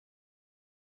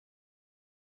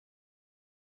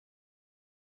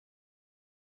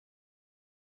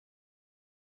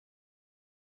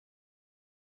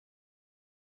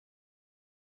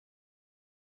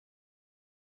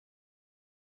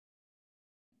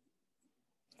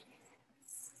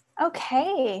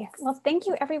Okay, well, thank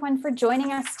you everyone for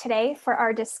joining us today for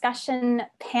our discussion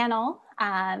panel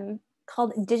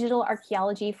called Digital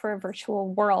Archaeology for a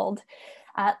Virtual World.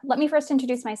 Let me first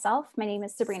introduce myself. My name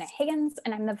is Sabrina Higgins,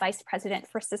 and I'm the Vice President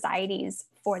for Societies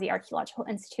for the Archaeological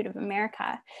Institute of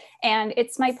America. And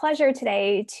it's my pleasure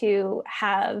today to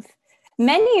have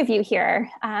many of you here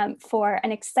for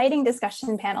an exciting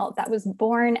discussion panel that was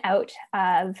born out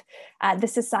of the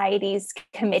Societies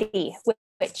Committee,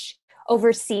 which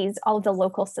oversees all of the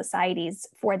local societies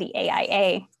for the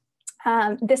AIA.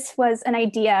 This was an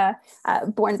idea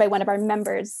born by one of our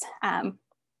members,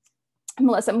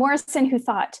 Melissa Morrison, who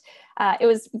thought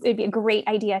it'd be a great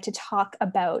idea to talk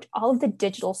about all of the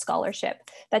digital scholarship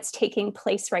that's taking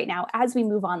place right now as we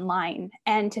move online,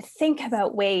 and to think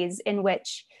about ways in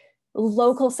which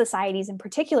local societies in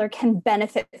particular can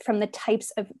benefit from the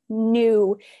types of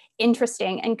new,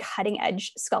 interesting, and cutting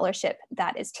edge scholarship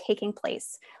that is taking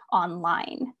place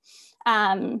online.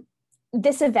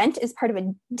 This event is part of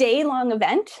a day-long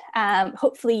event.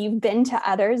 Hopefully you've been to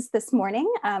others this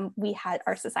morning. We had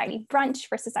our society brunch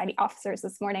for society officers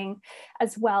this morning,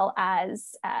 as well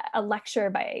as a lecture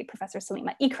by Professor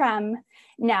Salima Ikram,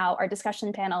 now our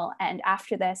discussion panel. And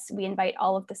after this, we invite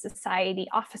all of the society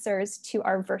officers to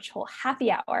our virtual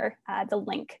happy hour, the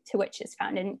link to which is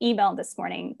found in an email this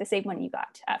morning, the same one you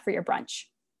got for your brunch.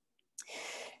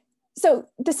 So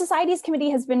the Societies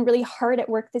Committee has been really hard at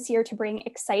work this year to bring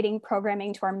exciting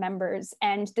programming to our members,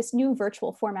 and this new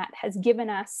virtual format has given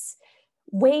us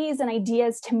ways and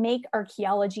ideas to make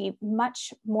archaeology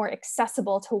much more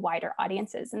accessible to wider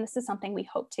audiences, and this is something we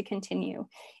hope to continue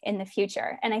in the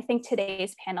future. And I think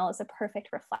today's panel is a perfect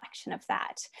reflection of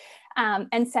that.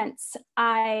 And since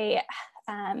I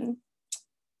am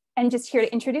just here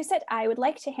to introduce it, I would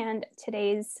like to hand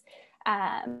today's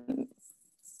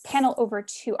panel over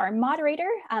to our moderator.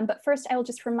 But first, I will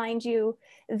just remind you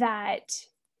that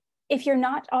if you're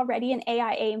not already an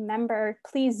AIA member,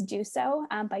 please do so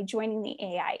by joining the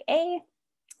AIA.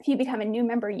 If you become a new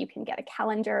member, you can get a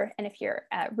calendar. And if you're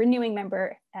a renewing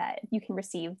member, you can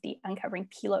receive the Uncovering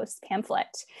Pelos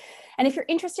pamphlet. And if you're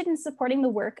interested in supporting the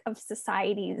work of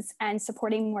societies and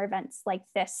supporting more events like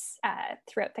this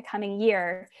throughout the coming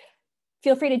year,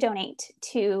 feel free to donate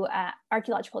to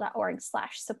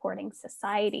archaeological.org/supporting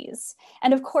societies.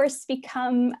 And of course,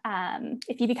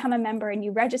 if you become a member and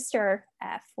you register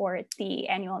for the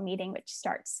annual meeting, which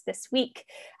starts this week,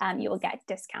 you will get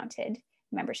discounted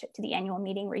membership to the annual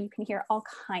meeting, where you can hear all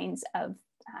kinds of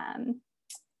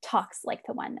talks like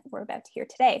the one that we're about to hear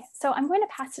today. So I'm going to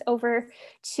pass it over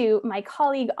to my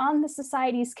colleague on the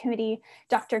Societies Committee,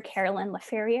 Dr. Carolyn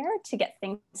Laferrière, to get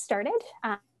things started.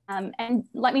 And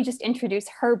let me just introduce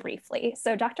her briefly.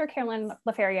 So Dr. Carolyn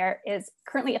Laferrière is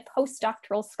currently a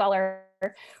postdoctoral scholar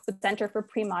with the Center for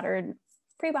Pre-Modern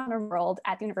World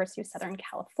at the University of Southern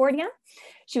California.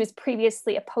 She was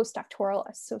previously a postdoctoral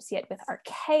associate with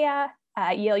Archaea,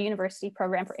 Yale University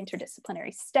Program for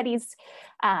Interdisciplinary Studies,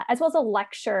 as well as a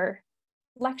lecturer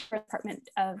in the Department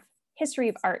of History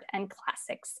of Art and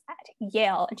Classics at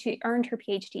Yale. And she earned her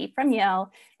PhD from Yale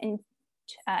in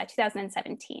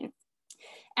 2017.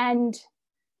 And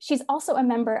she's also a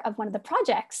member of one of the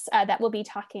projects that we'll be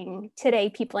talking today,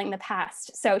 Peopling the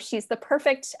Past. So she's the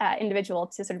perfect individual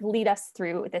to sort of lead us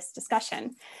through this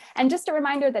discussion. And just a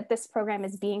reminder that this program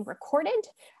is being recorded.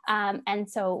 And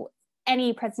so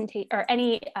any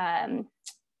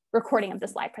recording of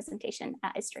this live presentation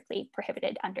is strictly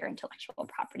prohibited under intellectual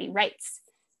property rights.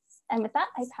 And with that,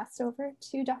 I pass it over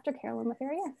to Dr. Carolyn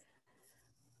Laferrière.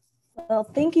 Well,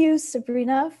 thank you,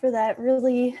 Sabrina, for that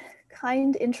really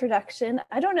kind introduction.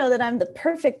 I don't know that I'm the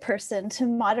perfect person to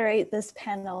moderate this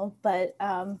panel, but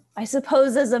I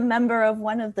suppose as a member of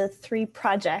one of the three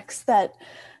projects that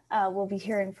we'll be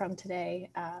hearing from today,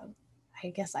 I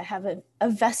guess I have a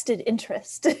vested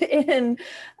interest in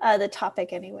the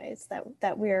topic anyways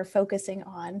that we're focusing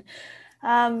on.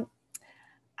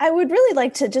 I would really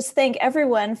like to just thank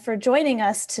everyone for joining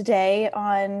us today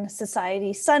on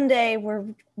Society Sunday. We're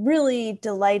really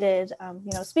delighted,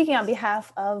 speaking on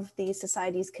behalf of the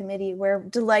Societies Committee, we're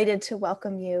delighted to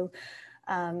welcome you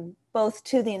both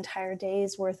to the entire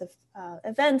day's worth of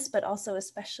events, but also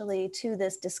especially to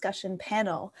this discussion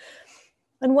panel.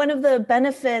 And one of the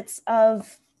benefits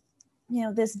of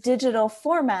this digital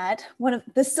format, one of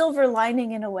the silver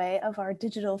lining in a way of our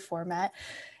digital format,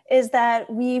 is that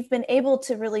we've been able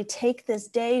to really take this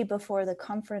day before the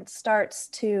conference starts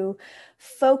to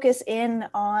focus in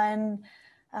on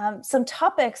some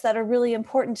topics that are really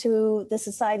important to the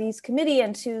Societies Committee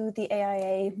and to the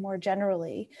AIA more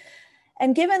generally.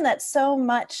 And given that so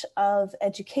much of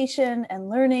education and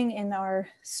learning in our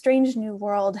strange new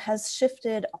world has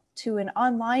shifted to an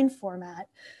online format,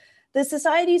 the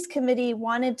Societies Committee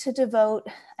wanted to devote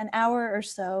an hour or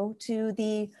so to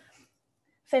the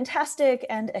fantastic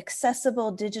and accessible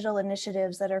digital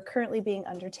initiatives that are currently being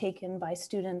undertaken by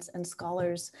students and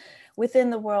scholars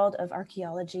within the world of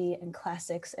archaeology and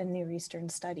classics and Near Eastern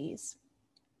studies.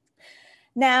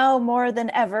 Now, more than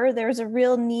ever, there's a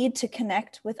real need to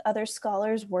connect with other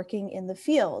scholars working in the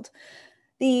field.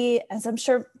 As I'm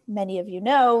sure many of you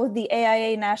know, the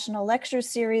AIA National Lecture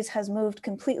Series has moved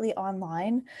completely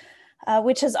online,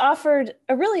 which has offered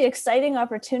a really exciting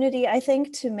opportunity, I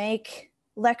think, to make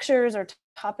lectures or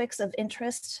topics of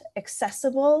interest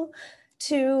accessible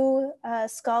to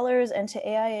scholars and to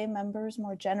AIA members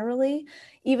more generally,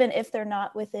 even if they're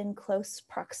not within close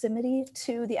proximity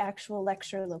to the actual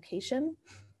lecture location.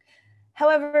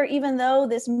 However, even though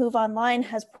this move online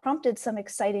has prompted some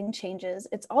exciting changes,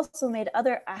 it's also made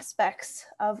other aspects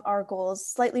of our goals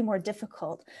slightly more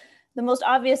difficult. The most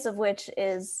obvious of which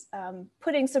is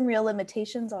putting some real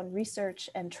limitations on research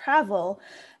and travel.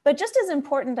 But just as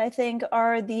important, I think,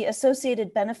 are the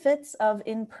associated benefits of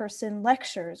in-person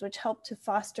lectures, which help to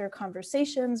foster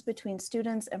conversations between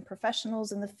students and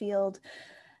professionals in the field,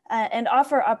 and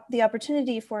offer up the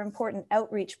opportunity for important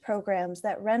outreach programs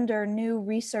that render new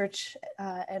research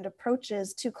and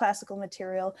approaches to classical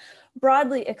material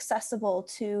broadly accessible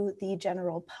to the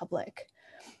general public.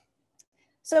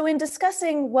 So in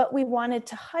discussing what we wanted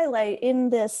to highlight in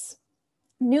this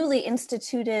newly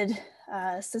instituted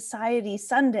Society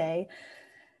Sunday,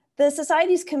 the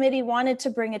Societies Committee wanted to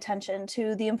bring attention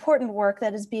to the important work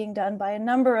that is being done by a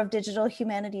number of digital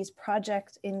humanities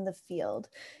projects in the field,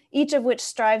 each of which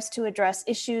strives to address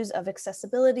issues of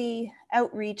accessibility,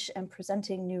 outreach, and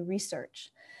presenting new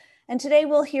research. And today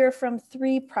we'll hear from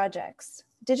 3 projects: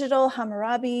 Digital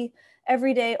Hammurabi,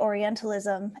 Everyday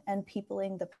Orientalism, and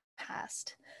Peopling the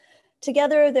Past.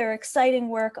 Together, their exciting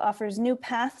work offers new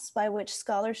paths by which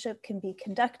scholarship can be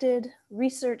conducted,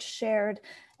 research shared,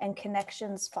 and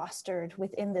connections fostered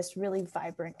within this really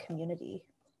vibrant community.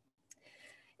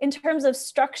 In terms of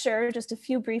structure, just a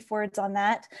few brief words on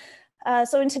that.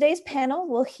 So in today's panel,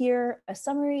 we'll hear a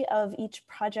summary of each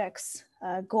project's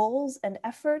goals and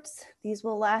efforts. These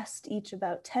will last each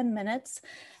about 10 minutes,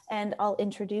 and I'll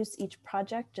introduce each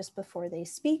project just before they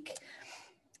speak.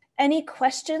 Any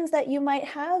questions that you might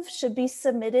have should be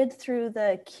submitted through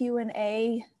the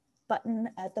Q&A button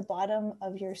at the bottom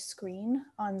of your screen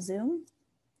on Zoom.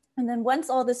 And then once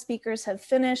all the speakers have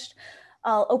finished,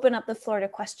 I'll open up the floor to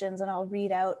questions and I'll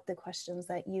read out the questions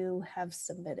that you have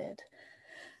submitted.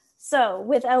 So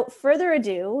without further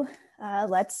ado,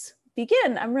 let's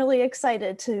begin. I'm really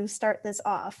excited to start this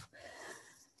off.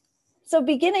 So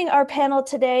beginning our panel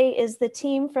today is the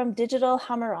team from Digital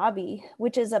Hammurabi,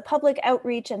 which is a public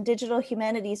outreach and digital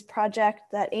humanities project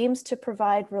that aims to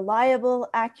provide reliable,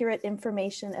 accurate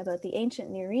information about the ancient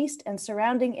Near East and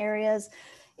surrounding areas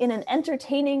in an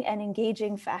entertaining and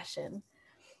engaging fashion.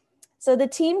 So the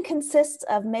team consists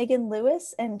of Megan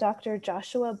Lewis and Dr.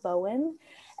 Joshua Bowen.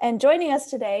 And joining us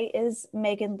today is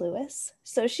Megan Lewis.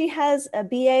 So she has a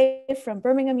BA from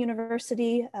Birmingham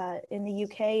University in the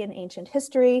UK in ancient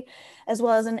history, as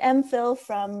well as an MPhil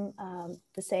from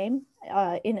the same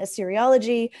in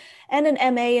Assyriology, and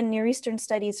an MA in Near Eastern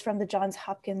Studies from the Johns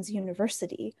Hopkins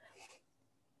University.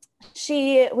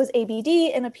 She was ABD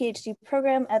in a PhD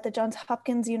program at the Johns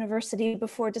Hopkins University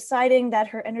before deciding that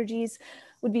her energies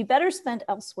would be better spent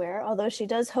elsewhere, although she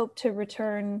does hope to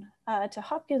return to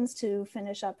Hopkins to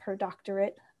finish up her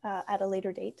doctorate at a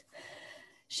later date.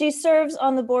 She serves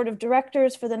on the board of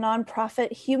directors for the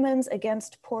nonprofit Humans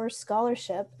Against Poor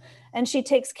Scholarship, and she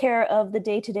takes care of the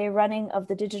day-to-day running of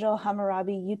the Digital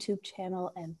Hammurabi YouTube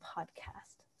channel and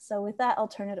podcast. So with that, I'll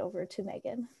turn it over to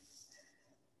Megan.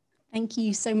 Thank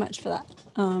you so much for that.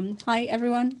 Hi,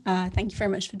 everyone. Thank you very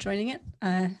much for joining it.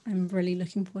 I'm really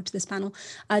looking forward to this panel.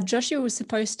 Joshua was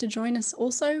supposed to join us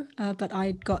also, but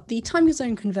I got the time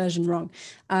zone conversion wrong.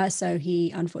 So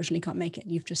he unfortunately can't make it.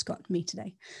 You've just got me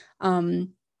today.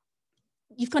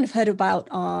 You've kind of heard about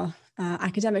our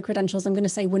academic credentials. I'm going to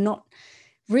say we're not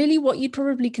really what you'd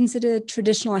probably consider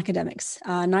traditional academics.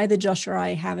 Neither Josh or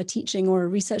I have a teaching or a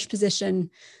research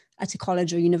position at a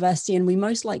college or university, and we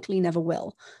most likely never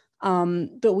will.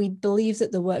 But we believe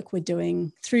that the work we're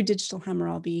doing through Digital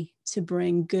Hammurabi to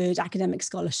bring good academic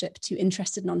scholarship to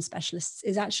interested non-specialists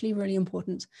is actually really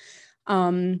important.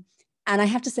 And I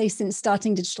have to say, since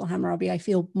starting Digital Hammurabi, I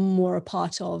feel more a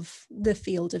part of the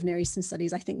field of Near Eastern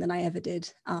Studies, I think, than I ever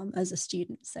did as a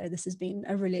student. So this has been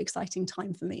a really exciting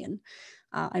time for me, and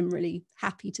I'm really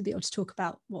happy to be able to talk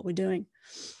about what we're doing.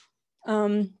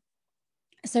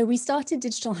 So we started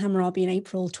Digital Hammurabi in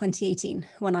April 2018,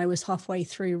 when I was halfway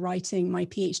through writing my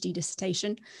PhD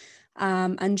dissertation.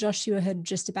 And Joshua had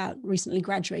just about recently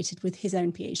graduated with his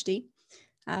own PhD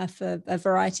for a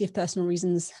variety of personal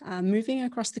reasons, moving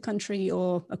across the country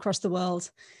or across the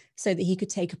world so that he could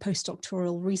take a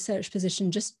postdoctoral research position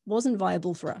just wasn't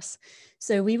viable for us.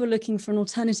 So we were looking for an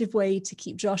alternative way to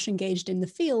keep Josh engaged in the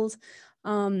field,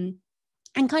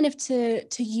 and kind of to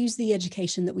use the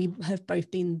education that we have both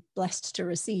been blessed to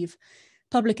receive.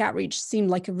 Public outreach seemed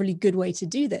like a really good way to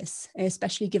do this,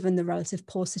 especially given the relative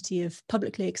paucity of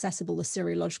publicly accessible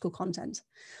Assyriological content.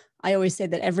 I always say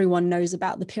that everyone knows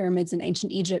about the pyramids in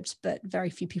ancient Egypt, but very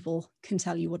few people can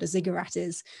tell you what a ziggurat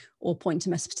is or point to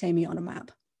Mesopotamia on a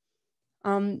map.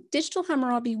 Digital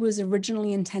Hammurabi was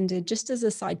originally intended just as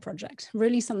a side project,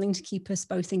 really something to keep us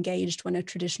both engaged when a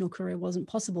traditional career wasn't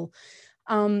possible.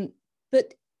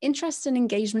 But interest and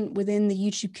engagement within the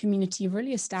YouTube community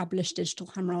really established Digital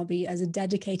Hammurabi as a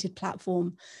dedicated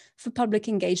platform for public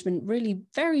engagement really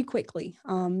very quickly.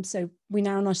 So we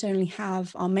now not only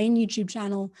have our main YouTube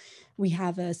channel, we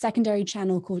have a secondary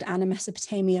channel called AIA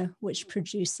Mesopotamia, which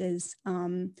produces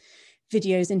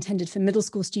videos intended for middle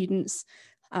school students.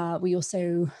 We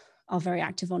also are very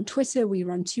active on Twitter. We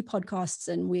run 2 podcasts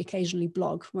and we occasionally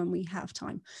blog when we have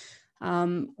time.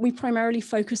 We primarily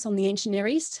focus on the ancient Near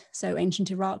East, so ancient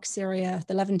Iraq, Syria,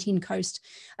 the Levantine coast,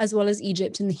 as well as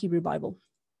Egypt and the Hebrew Bible.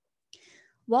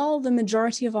 While the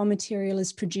majority of our material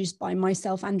is produced by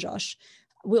myself and Josh,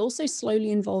 we're also slowly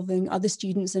involving other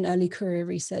students and early career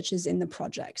researchers in the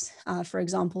project. For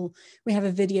example, we have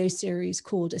a video series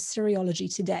called Archaeology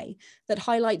Today that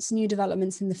highlights new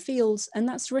developments in the field, and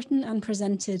that's written and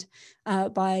presented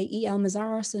by E.L.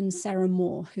 Mazaros and Sarah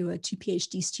Moore, who are 2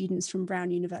 PhD students from Brown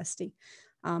University.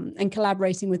 And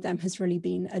collaborating with them has really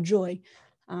been a joy.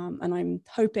 And I'm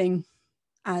hoping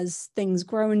as things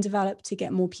grow and develop to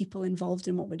get more people involved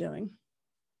in what we're doing.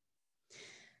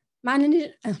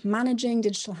 Managing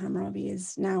Digital Hammurabi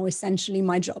is now essentially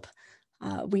my job.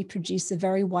 We produce a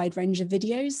very wide range of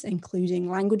videos,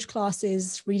 including language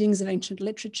classes, readings of ancient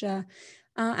literature,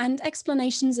 and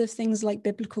explanations of things like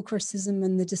biblical criticism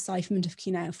and the decipherment of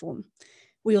cuneiform.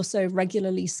 We also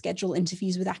regularly schedule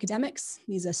interviews with academics.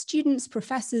 These are students,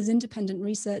 professors, independent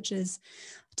researchers,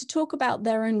 to talk about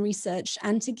their own research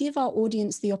and to give our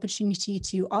audience the opportunity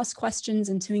to ask questions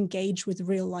and to engage with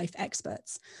real-life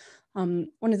experts.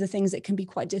 One of the things that can be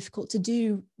quite difficult to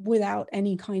do without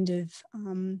any kind of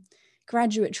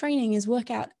graduate training is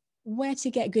work out where to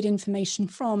get good information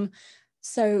from.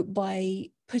 So by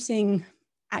putting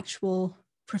actual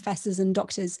professors and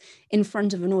doctors in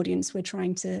front of an audience, we're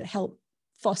trying to help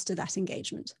foster that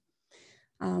engagement.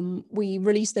 We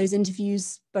release those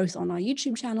interviews both on our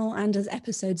YouTube channel and as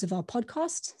episodes of our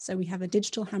podcast. So we have a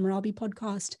Digital Hammurabi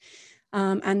podcast,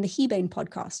 and the Hebane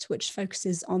podcast, which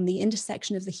focuses on the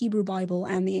intersection of the Hebrew Bible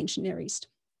and the ancient Near East.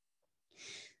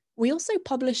 We also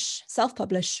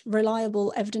self-publish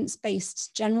reliable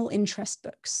evidence-based general interest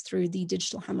books through the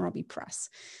Digital Hammurabi Press.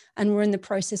 And we're in the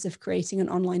process of creating an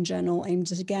online journal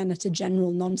aimed at, again, at a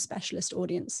general non-specialist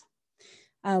audience.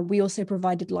 We also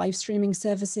provided live streaming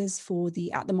services for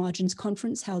the At the Margins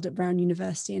conference held at Brown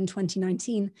University in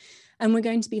 2019. And we're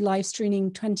going to be live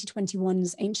streaming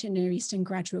 2021's Ancient Near Eastern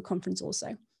Graduate Conference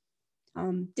also.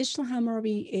 Digital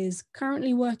Hammurabi is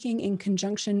currently working in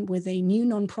conjunction with a new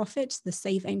nonprofit, the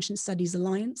Save Ancient Studies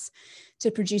Alliance,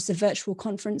 to produce a virtual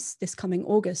conference this coming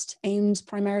August aimed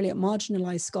primarily at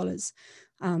marginalized scholars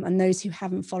and those who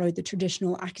haven't followed the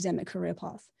traditional academic career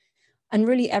path. And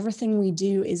really everything we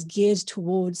do is geared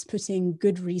towards putting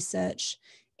good research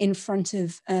in front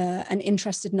of an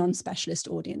interested non-specialist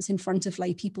audience, in front of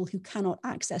lay people who cannot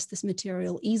access this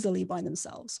material easily by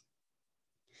themselves.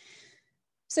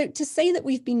 So to say that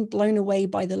we've been blown away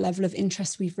by the level of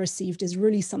interest we've received is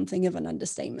really something of an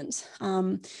understatement.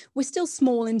 We're still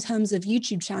small in terms of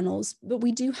YouTube channels, but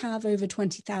we do have over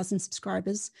 20,000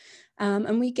 subscribers,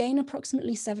 and we gain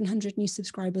approximately 700 new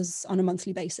subscribers on a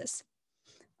monthly basis.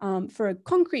 For a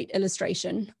concrete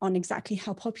illustration on exactly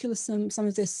how popular some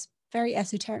of this very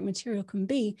esoteric material can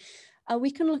be,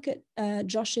 we can look at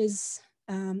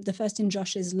the first in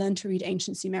Josh's Learn to Read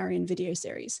Ancient Sumerian video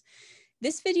series.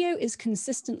 This video is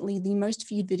consistently the most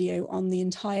viewed video on the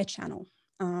entire channel.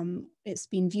 It's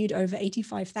been viewed over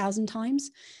 85,000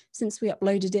 times since we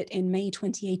uploaded it in May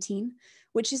 2018,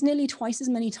 which is nearly twice as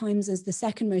many times as the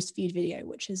second most viewed video,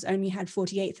 which has only had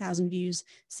 48,000 views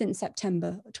since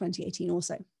September 2018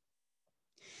 also.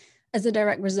 As a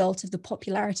direct result of the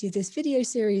popularity of this video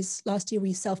series, last year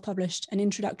we self-published an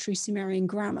introductory Sumerian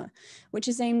grammar, which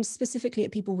is aimed specifically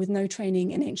at people with no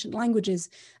training in ancient languages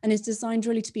and is designed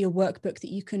really to be a workbook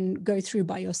that you can go through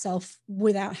by yourself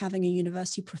without having a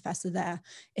university professor there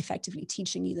effectively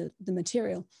teaching you the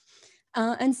material.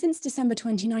 And since December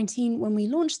 2019, when we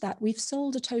launched that, we've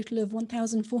sold a total of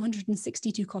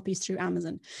 1,462 copies through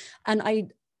Amazon. And I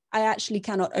actually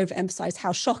cannot overemphasize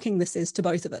how shocking this is to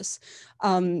both of us.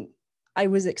 I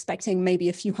was expecting maybe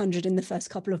a few hundred in the first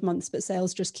couple of months, but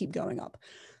sales just keep going up.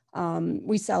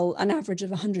 We sell an average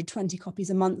of 120 copies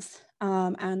a month,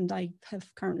 and I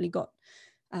have currently got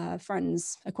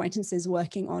friends, acquaintances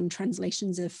working on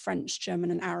translations of French,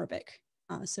 German, and Arabic,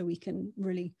 so we can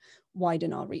really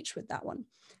widen our reach with that one.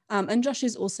 And Josh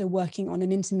is also working on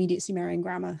an intermediate Sumerian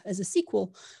grammar as a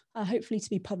sequel, hopefully to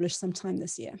be published sometime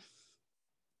this year.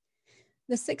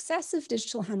 The success of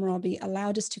Digital Hammurabi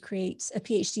allowed us to create a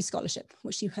PhD scholarship,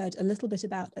 which you heard a little bit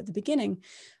about at the beginning,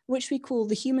 which we call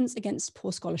the Humans Against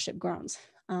Poor Scholarship Grant.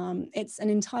 It's an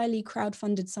entirely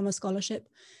crowd-funded summer scholarship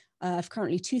of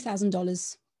currently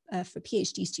 $2,000 for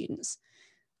PhD students.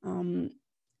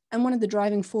 And one of the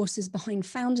driving forces behind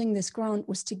founding this grant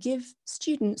was to give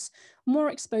students more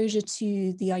exposure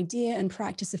to the idea and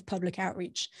practice of public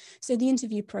outreach. So the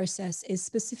interview process is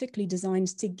specifically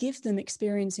designed to give them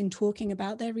experience in talking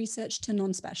about their research to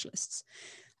non-specialists.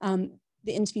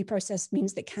 The interview process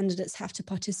means that candidates have to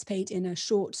participate in a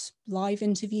short live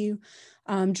interview,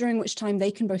 during which time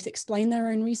they can both explain their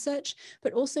own research,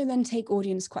 but also then take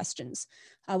audience questions,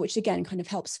 which again kind of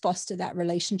helps foster that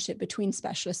relationship between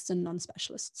specialists and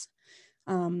non-specialists.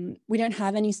 We don't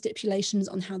have any stipulations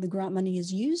on how the grant money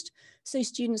is used, so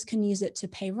students can use it to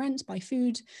pay rent, buy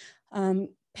food,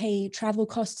 pay travel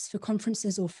costs for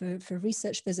conferences or for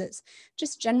research visits,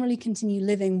 just generally continue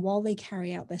living while they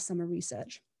carry out their summer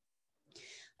research.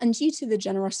 And due to the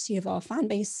generosity of our fan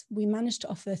base, we managed to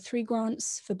offer 3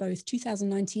 grants for both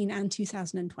 2019 and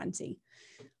 2020.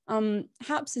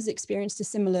 HAPS has experienced a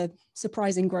similar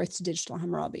surprising growth to Digital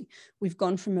Hammurabi. We've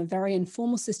gone from a very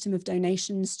informal system of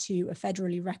donations to a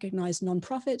federally recognized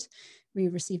nonprofit. We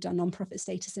received our nonprofit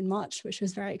status in March, which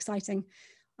was very exciting.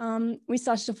 We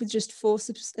started off with just 4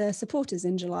 supporters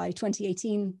in July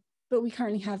 2018, but we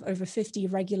currently have over 50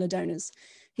 regular donors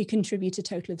who contribute a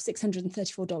total of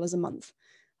 $634 a month.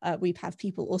 We have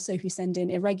people also who send in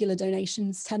irregular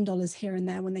donations, $10 here and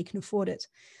there when they can afford it.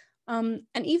 And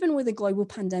even with a global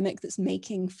pandemic that's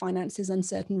making finances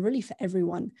uncertain really for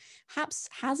everyone, HAPS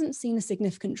hasn't seen a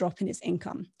significant drop in its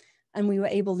income. And we were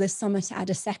able this summer to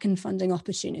add a second funding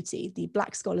opportunity, the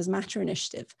Black Scholars Matter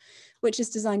initiative, which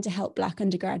is designed to help Black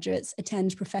undergraduates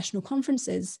attend professional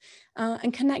conferences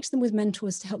and connect them with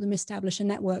mentors to help them establish a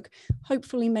network,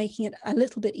 hopefully making it a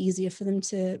little bit easier for them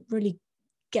to really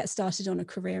get started on a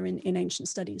career in ancient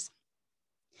studies.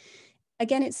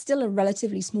 Again, it's still a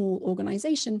relatively small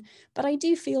organization, but I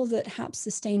do feel that HAP's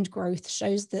sustained growth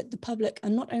shows that the public are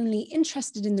not only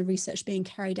interested in the research being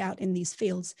carried out in these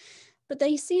fields, but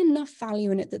they see enough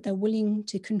value in it that they're willing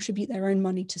to contribute their own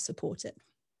money to support it.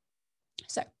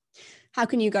 So how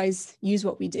can you guys use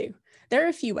what we do? There are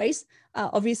a few ways.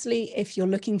 Obviously, if you're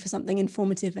looking for something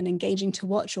informative and engaging to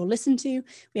watch or listen to,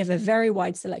 we have a very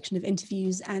wide selection of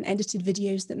interviews and edited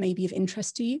videos that may be of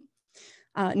interest to you.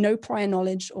 No prior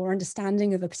knowledge or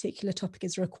understanding of a particular topic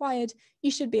is required.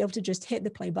 You should be able to just hit the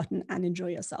play button and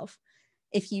enjoy yourself.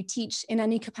 If you teach in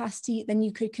any capacity, then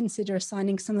you could consider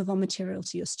assigning some of our material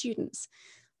to your students.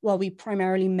 While we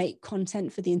primarily make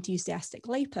content for the enthusiastic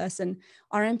layperson,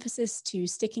 our emphasis to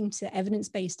sticking to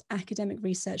evidence-based academic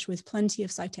research with plenty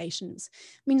of citations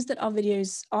means that our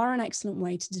videos are an excellent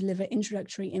way to deliver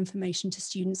introductory information to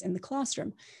students in the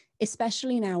classroom,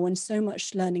 especially now when so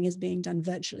much learning is being done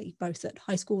virtually, both at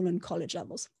high school and college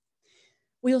levels.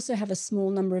 We also have a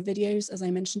small number of videos, as I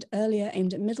mentioned earlier,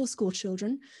 aimed at middle school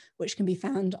children, which can be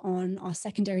found on our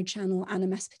secondary channel, Anna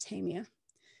Mesopotamia.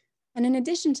 And in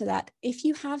addition to that, if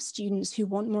you have students who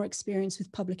want more experience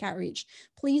with public outreach,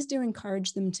 please do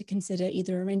encourage them to consider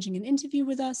either arranging an interview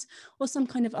with us or some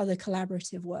kind of other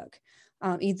collaborative work,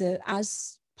 either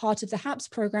as part of the HAPS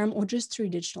program or just through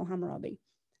Digital Hammurabi.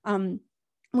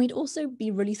 We'd also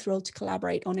be really thrilled to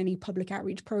collaborate on any public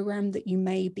outreach program that you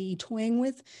may be toying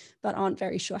with, but aren't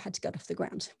very sure how to get off the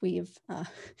ground. We've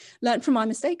learned from our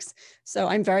mistakes, so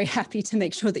I'm very happy to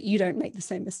make sure that you don't make the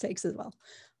same mistakes as well.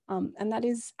 And that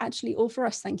is actually all for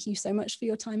us. Thank you so much for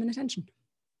your time and attention.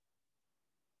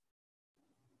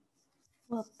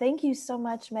 Well, thank you so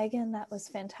much, Megan. That was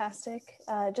fantastic.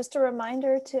 Just a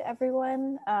reminder to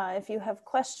everyone, if you have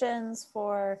questions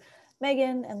for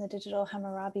Megan and the Digital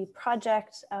Hammurabi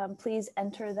project, please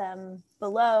enter them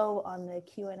below on the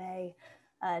Q&A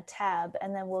tab,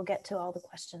 and then we'll get to all the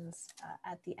questions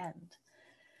at the end.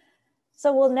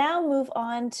 So we'll now move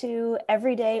on to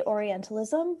Everyday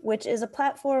Orientalism, which is a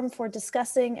platform for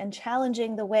discussing and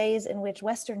challenging the ways in which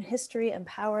Western history and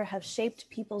power have shaped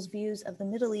people's views of the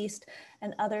Middle East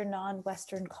and other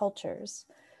non-Western cultures.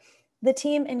 The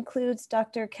team includes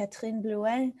Dr. Catherine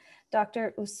Bowen,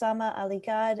 Dr. Oussama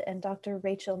Ali-Ghad, and Dr.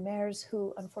 Rachel Mers,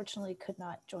 who unfortunately could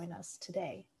not join us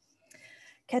today.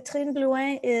 Catherine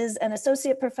Bowen is an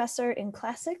associate professor in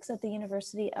classics at the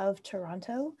University of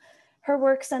Toronto. Her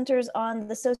work centers on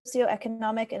the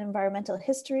socioeconomic and environmental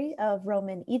history of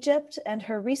Roman Egypt, and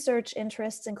her research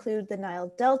interests include the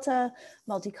Nile Delta,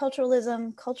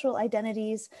 multiculturalism, cultural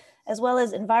identities, as well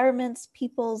as environments,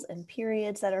 peoples, and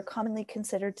periods that are commonly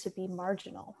considered to be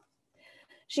marginal.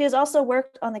 She has also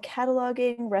worked on the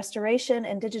cataloging, restoration,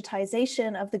 and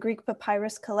digitization of the Greek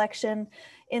papyrus collection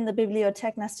in the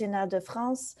Bibliothèque Nationale de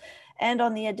France, and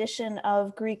on the addition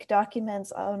of Greek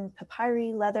documents on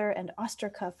papyri, leather, and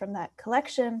ostraca from that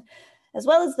collection, as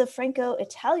well as the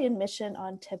Franco-Italian mission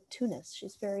on Tunis.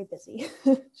 She's very busy.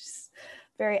 She's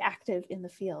very active in the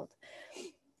field.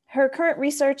 Her current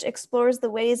research explores the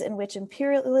ways in which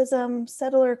imperialism,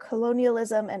 settler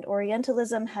colonialism, and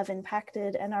Orientalism have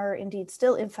impacted and are indeed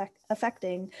still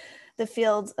affecting the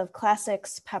fields of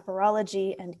classics,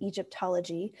 papyrology, and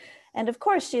Egyptology. And of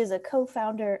course, she is a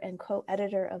co-founder and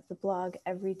co-editor of the blog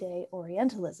Everyday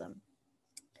Orientalism.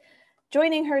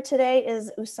 Joining her today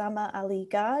is Oussama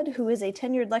Ali-Ghad, who is a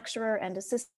tenured lecturer and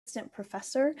assistant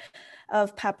professor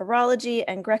of papyrology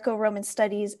and Greco-Roman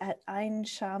studies at Ain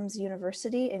Shams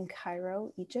University in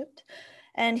Cairo, Egypt.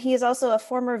 And he is also a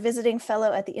former visiting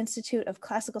fellow at the Institute of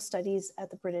Classical Studies at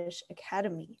the British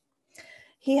Academy.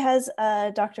 He has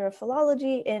a Doctor of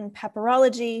Philology in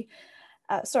Papyrology,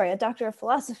 a Doctor of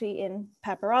Philosophy in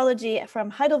Papyrology from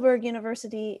Heidelberg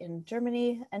University in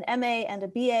Germany, an MA and a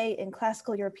BA in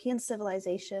Classical European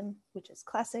Civilization, which is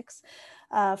classics,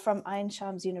 from Ain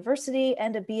Shams University,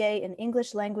 and a BA in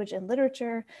English Language and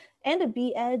Literature, and a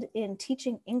B.Ed in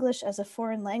Teaching English as a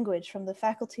Foreign Language from the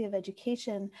Faculty of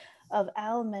Education of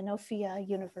Al Manofia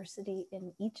University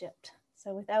in Egypt.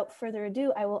 So without further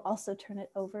ado, I will also turn it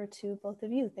over to both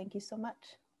of you. Thank you so much.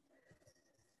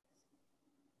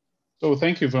 So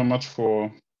thank you very much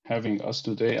for having us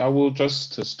today. I will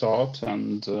just start,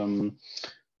 and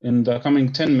in the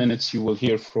coming 10 minutes, you will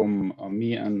hear from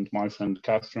me and my friend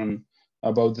Catherine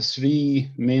about the three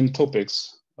main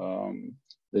topics: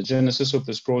 the genesis of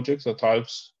this project, the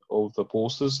types of the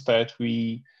posters that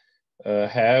we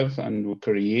have and we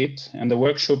create, and the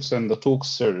workshops and the talk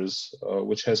series,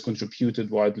 which has contributed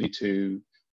widely to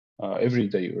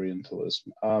Everyday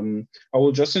Orientalism. I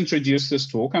will just introduce this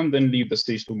talk and then leave the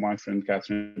stage to my friend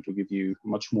Catherine to give you a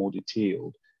much more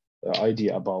detailed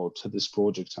idea about this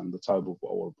project and the type of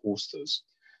our posters.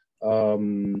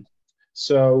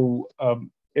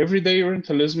 Everyday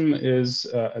Orientalism is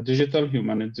a digital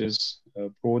humanities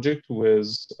project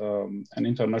with an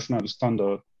international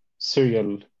standard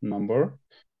serial number,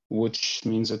 which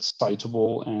means it's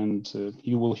citable, and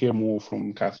you will hear more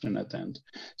from Catherine at the end.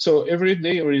 So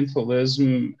Everyday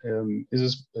Orientalism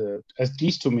is, at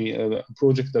least to me, a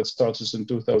project that started in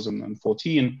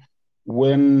 2014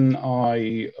 when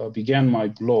I began my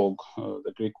blog,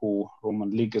 The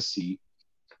Greco-Roman Legacy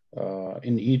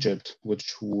in Egypt,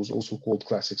 which was also called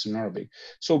Classics in Arabic.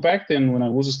 So back then, when I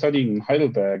was studying in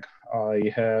Heidelberg,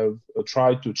 I have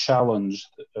tried to challenge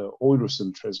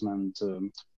Eurocentrism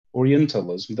and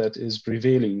Orientalism that is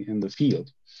prevailing in the field.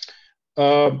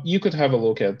 You could have a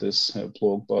look at this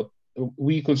blog, but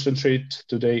we concentrate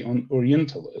today on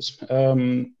Orientalism.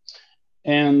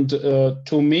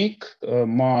 To make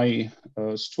my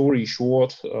story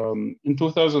short, in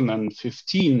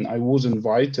 2015, I was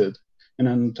invited in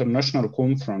an international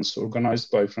conference organized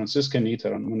by Franziska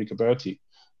Netter and Monica Berti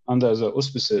under the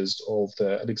auspices of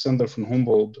the Alexander von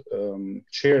Humboldt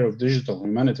Chair of Digital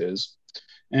Humanities.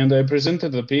 And I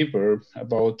presented a paper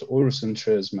about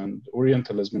Eurocentrism and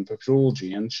Orientalism and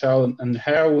papyrology, and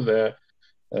how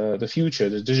the future,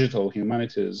 the digital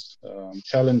humanities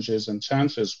challenges and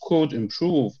chances could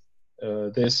improve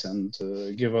this and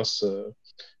give us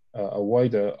a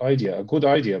wider idea, a good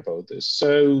idea about this.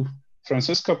 So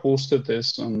Franziska posted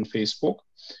this on Facebook,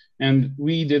 and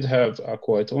we did have a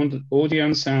quite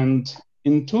audience. And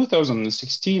in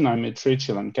 2016, I met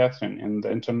Rachel and Catherine in the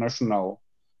international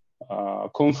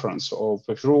conference of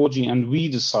papyrology, and we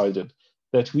decided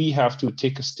that we have to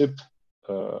take a step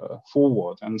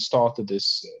forward and start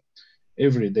this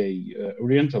Everyday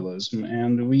Orientalism.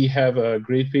 And we have a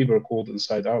great paper called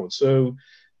Inside Out. So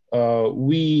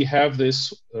we have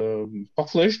this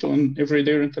published on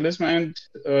Everyday Orientalism, and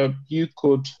you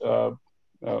could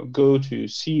go to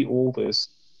see all this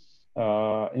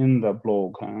in the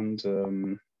blog.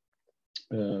 And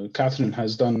Catherine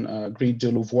has done a great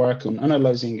deal of work on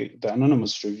analyzing the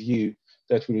anonymous review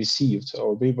that we received.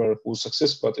 Our paper was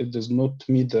successful, but it does not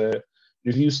meet the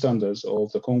review standards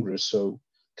of the Congress. So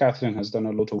Catherine has done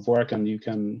a lot of work, and you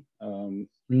can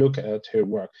look at her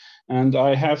work. And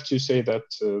I have to say that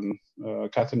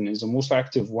Catherine is the most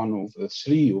active one of the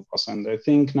three of us. And I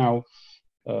think now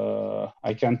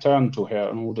I can turn to her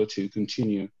in order to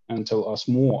continue and tell us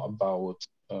more about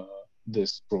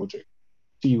this project.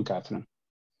 To you, Catherine.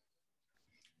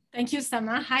 Thank you,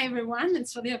 Sama. Hi, everyone.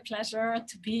 It's really a pleasure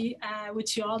to be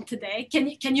with you all today.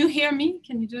 Can you hear me?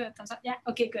 Can you do a thumbs up? Yeah,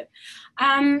 okay, good.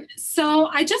 So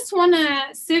I just want to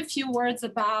say a few words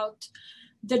about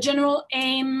the general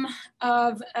aim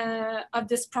of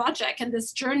this project and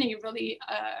this journey, really,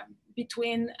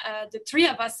 between the three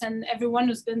of us and everyone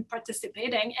who's been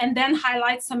participating, and then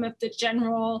highlight some of the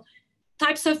general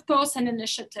types of posts and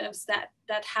initiatives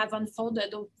that have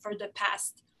unfolded over the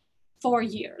past 4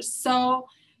 years.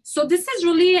 So this is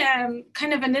really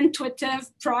kind of an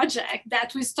intuitive project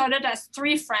that we started as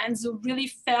three friends who really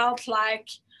felt like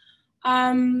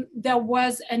there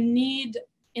was a need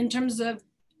in terms of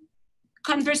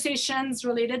conversations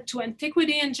related to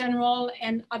antiquity in general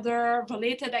and other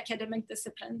related academic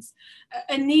disciplines,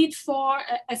 a need for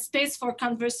a space for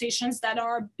conversations that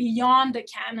are beyond the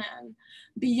canon,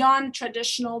 beyond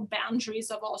traditional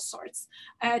boundaries of all sorts,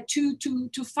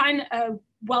 to find a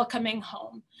welcoming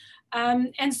home.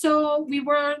 And so we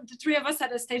were, the three of us,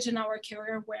 at a stage in our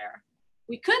career where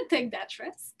we could take that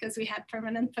risk because we had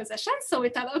permanent positions. So we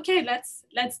thought, okay, let's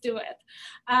do it.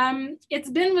 It's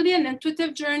been really an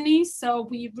intuitive journey. So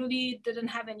we really didn't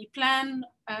have any plan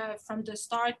from the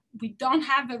start. We don't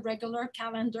have a regular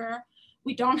calendar.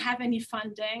 We don't have any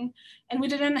funding, and we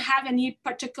didn't have any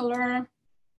particular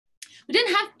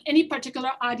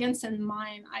audience in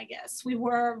mind, I guess. We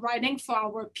were writing for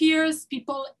our peers,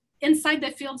 people inside the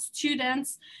field,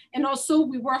 students, and also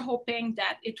we were hoping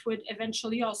that it would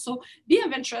eventually also be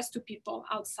of interest to people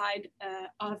outside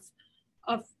of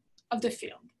the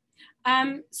field.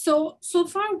 So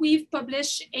far we've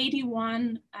published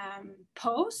 81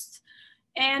 posts,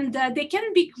 and they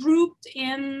can be grouped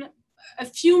in a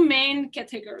few main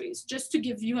categories, just to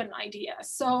give you an idea.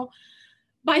 So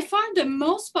by far, the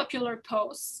most popular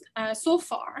posts so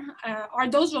far are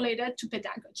those related to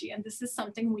pedagogy, and this is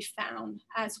something we found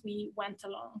as we went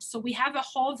along. So we have a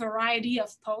whole variety of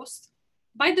posts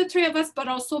by the three of us, but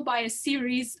also by a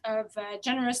series of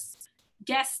generous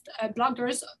guest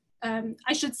bloggers.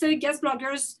 I should say guest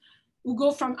bloggers who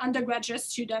go from undergraduate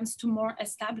students to more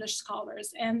established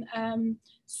scholars. And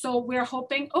so we're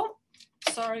hoping, oh,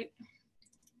 sorry.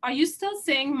 Are you still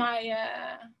seeing my...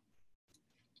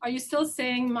 Are you still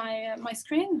seeing my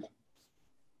screen?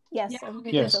 Yes, yeah,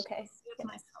 everything's yes. Okay.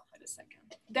 Myself for a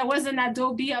second. There was an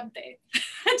Adobe update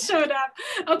that showed up.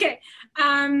 Okay,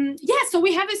 yeah, so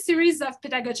we have a series of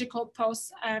pedagogical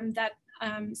posts that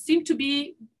seem to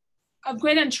be of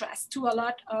great interest to a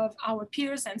lot of our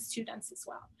peers and students as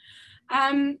well.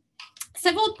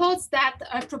 Several posts that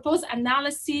propose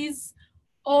analyses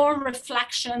or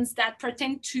reflections that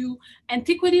pertain to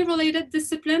antiquity-related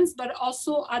disciplines, but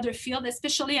also other fields,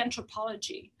 especially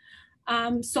anthropology.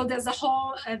 So there's a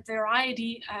whole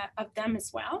variety of them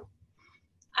as well.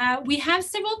 We have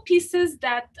several pieces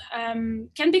that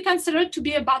can be considered to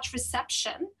be about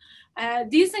reception.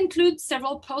 These include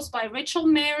several posts by Rachel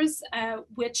Mayers,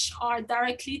 which are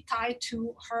directly tied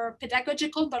to her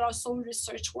pedagogical but also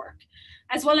research work,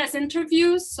 as well as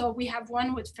interviews. So we have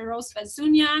one with Feroz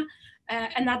Vazounia,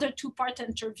 another two-part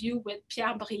interview with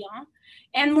Pierre Briand.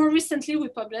 And more recently, we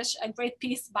published a great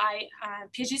piece by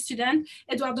PhD student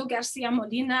Eduardo Garcia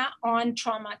Molina on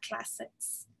trauma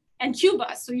classics and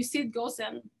Cuba. So you see it goes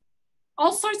in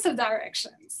all sorts of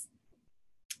directions.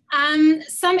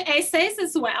 Some essays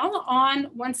as well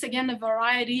on, once again, a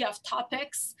variety of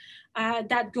topics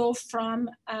that go from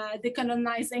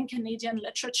decolonizing Canadian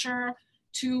literature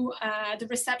to the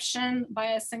reception by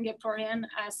a Singaporean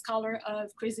scholar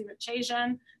of Crazy Rich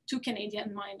Asian to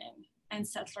Canadian mining and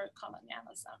settler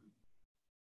colonialism.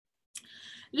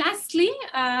 Lastly,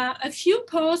 a few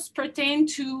posts pertain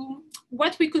to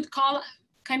what we could call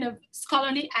kind of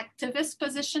scholarly activist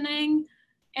positioning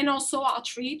and also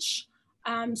outreach.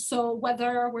 So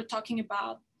whether we're talking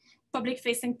about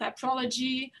public-facing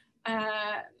patrology,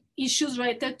 issues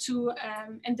related to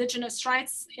indigenous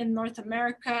rights in North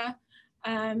America,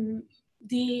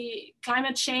 the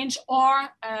climate change, or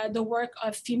the work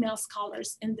of female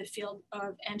scholars in the field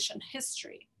of ancient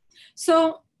history.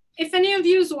 So if any of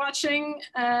you is watching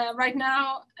right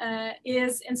now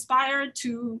is inspired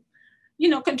to,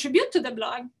 contribute to the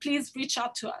blog, please reach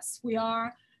out to us. We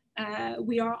are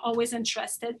always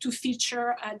interested to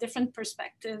feature different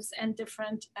perspectives and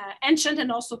different ancient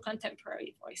and also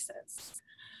contemporary voices.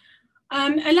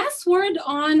 A last word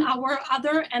on our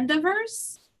other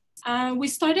endeavors. We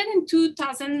started in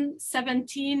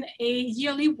 2017 a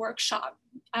yearly workshop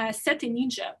set in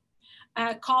Egypt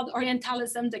called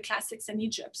Orientalism, the Classics in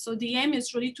Egypt. So the aim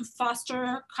is really to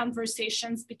foster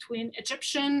conversations between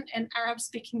Egyptian and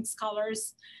Arab-speaking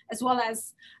scholars, as well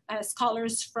as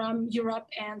scholars from Europe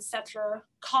and settler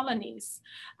colonies.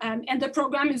 And the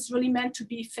program is really meant to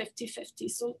be 50-50.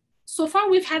 So far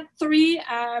we've had three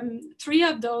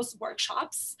of those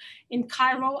workshops in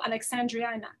Cairo,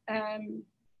 Alexandria, and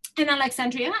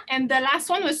Alexandria. And the last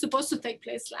one was supposed to take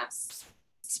place last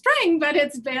spring, but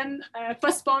it's been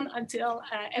postponed until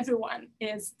everyone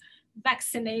is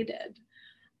vaccinated.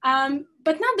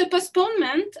 But now the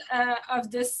postponement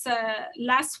of this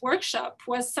last workshop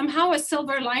was somehow a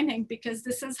silver lining, because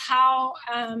this is how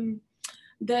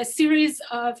the series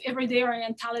of Everyday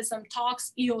Orientalism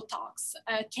talks, EO talks,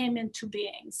 came into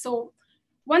being. So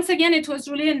once again, it was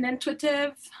really an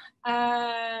intuitive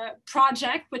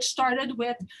project, which started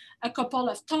with a couple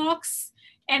of talks.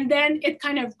 And then it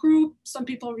kind of grew. Some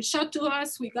people reached out to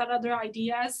us. We got other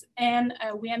ideas. And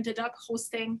we ended up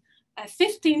hosting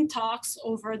 15 talks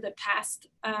over the past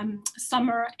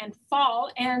summer and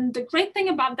fall. And the great thing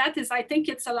about that is I think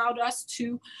it's allowed us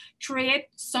to create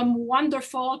some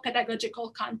wonderful pedagogical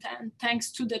content, thanks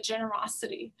to the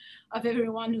generosity of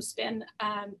everyone who's been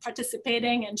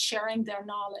participating and sharing their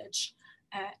knowledge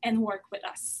and work with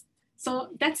us. So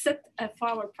that's it for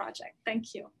our project.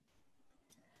 Thank you.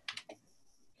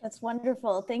 That's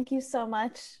wonderful. Thank you so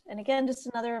much. And again, just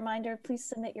another reminder, please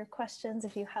submit your questions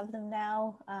if you have them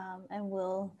now, and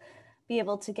we'll be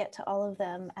able to get to all of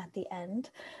them at the end.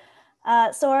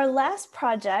 So our last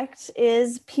project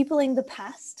is Peopling the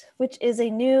Past, which is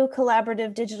a new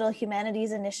collaborative digital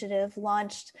humanities initiative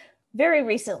launched very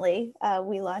recently.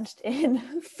 We launched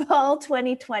in fall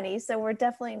 2020, so we're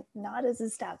definitely not as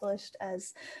established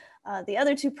as the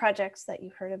other two projects that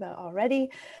you heard about already.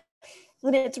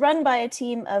 It's run by a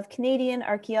team of Canadian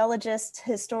archaeologists,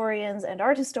 historians, and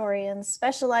art historians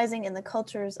specializing in the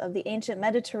cultures of the ancient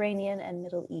Mediterranean and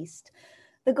Middle East.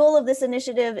 The goal of this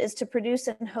initiative is to produce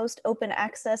and host open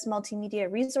access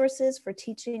multimedia resources for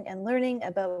teaching and learning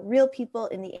about real people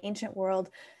in the ancient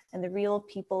world and the real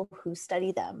people who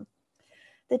study them.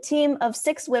 The team of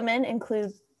 6 women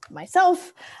include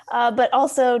myself, but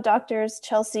also doctors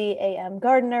Chelsea A.M.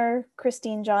 Gardner,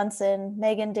 Christine Johnson,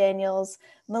 Megan Daniels,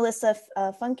 Melissa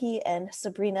Funke, and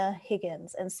Sabrina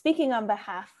Higgins. And speaking on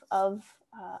behalf of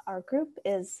our group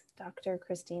is Dr.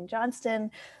 Christine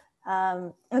Johnston,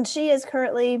 and she is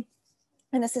currently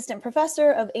an assistant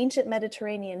professor of ancient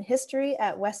Mediterranean history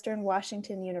at Western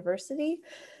Washington University.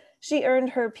 She earned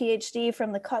her PhD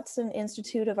from the Kotzen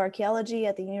Institute of Archaeology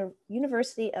at the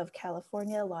University of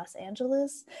California, Los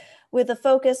Angeles, with a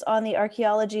focus on the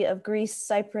archaeology of Greece,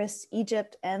 Cyprus,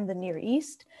 Egypt, and the Near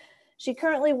East. She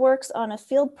currently works on a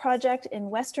field project in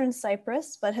Western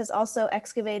Cyprus, but has also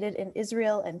excavated in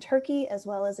Israel and Turkey, as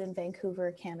well as in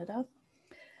Vancouver, Canada.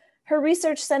 Her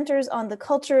research centers on the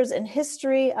cultures and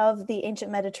history of the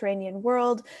ancient Mediterranean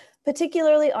world,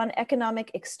 particularly on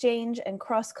economic exchange and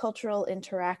cross-cultural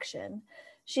interaction.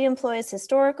 She employs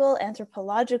historical,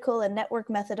 anthropological, and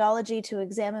network methodology to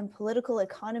examine political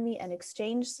economy and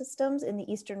exchange systems in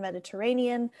the Eastern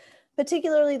Mediterranean,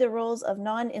 particularly the roles of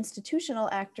non-institutional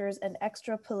actors and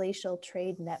extra-palatial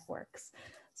trade networks.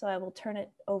 So I will turn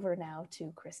it over now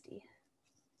to Christy.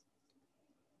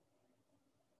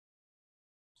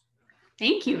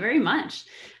 Thank you very much.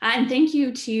 And thank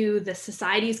you to the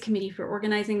Societies Committee for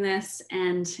organizing this.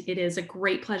 And it is a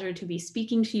great pleasure to be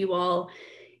speaking to you all,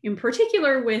 in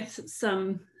particular with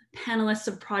some panelists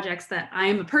of projects that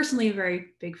I'm personally a very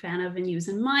big fan of and use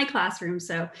in my classroom.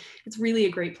 So it's really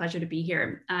a great pleasure to be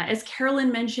here. As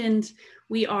Carolyn mentioned,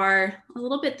 we are a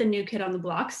little bit the new kid on the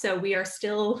block. So we are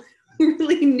still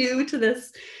really new to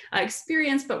this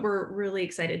experience, but we're really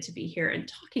excited to be here and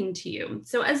talking to you.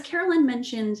 So as Carolyn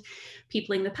mentioned,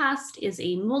 Peopling the Past is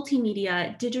a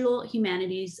multimedia digital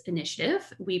humanities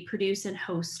initiative. We produce and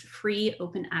host free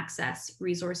open access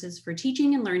resources for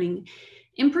teaching and learning,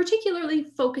 in particularly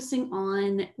focusing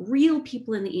on real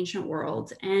people in the ancient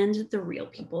world and the real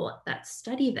people that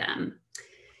study them.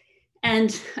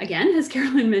 And again, as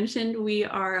Carolyn mentioned, we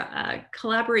are a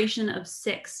collaboration of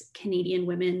 6 Canadian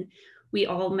women. We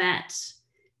all met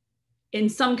in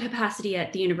some capacity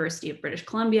at the University of British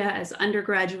Columbia as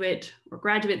undergraduate or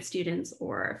graduate students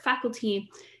or faculty.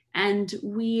 And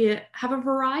we have a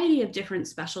variety of different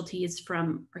specialties,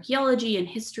 from archaeology and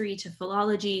history to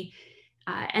philology,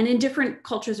 and in different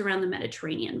cultures around the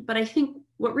Mediterranean. But I think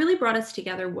what really brought us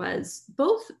together was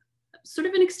both sort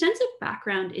of an extensive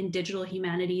background in digital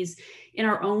humanities in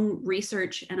our own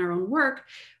research and our own work,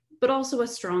 but also a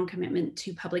strong commitment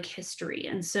to public history.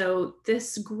 And so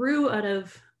this grew out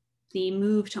of the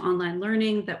move to online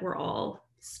learning that we're all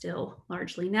still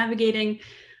largely navigating.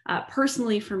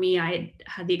 Personally, for me, I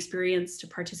had the experience to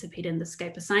participate in the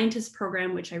Skype a Scientist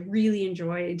program, which I really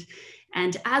enjoyed.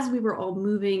 And as we were all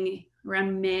moving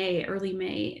around early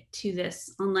May, to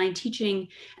this online teaching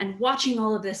and watching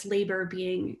all of this labor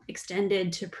being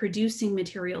extended to producing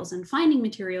materials and finding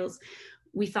materials,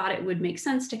 we thought it would make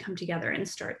sense to come together and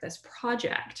start this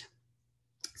project.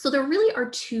 So there really are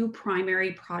two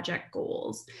primary project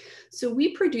goals. So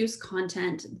we produce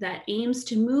content that aims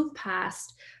to move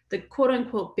past the quote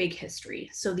unquote big history.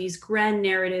 So these grand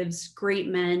narratives, great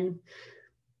men,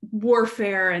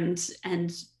 warfare, and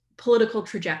political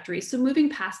trajectories. So moving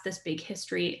past this big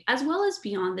history, as well as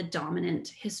beyond the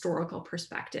dominant historical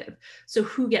perspective. So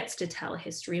who gets to tell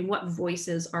history and what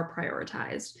voices are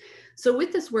prioritized. So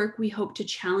with this work, we hope to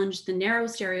challenge the narrow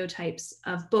stereotypes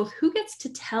of both who gets to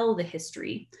tell the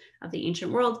history of the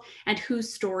ancient world and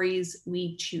whose stories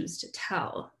we choose to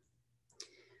tell.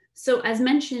 So as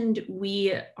mentioned,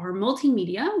 we are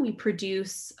multimedia. We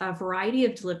produce a variety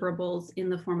of deliverables in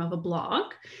the form of a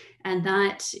blog, and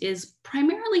that is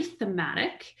primarily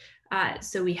thematic.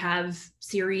 So we have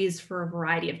series for a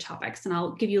variety of topics, and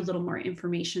I'll give you a little more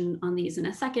information on these in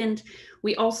a second.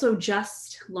 We also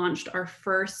just launched our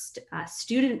first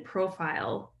student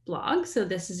profile blog. So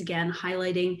this is again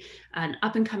highlighting an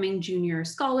up-and-coming junior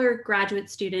scholar, graduate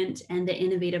student, and the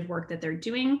innovative work that they're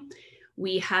doing.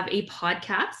 We have a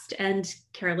podcast, and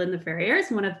Carolyn Laferrière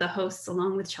is one of the hosts,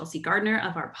 along with Chelsea Gardner,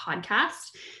 of our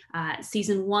podcast.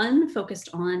 Season 1 focused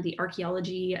on the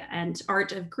archaeology and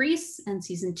art of Greece, and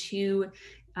season 2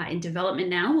 in development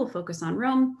now will focus on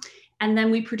Rome. And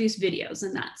then we produce videos,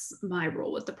 and that's my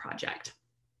role with the project.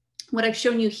 What I've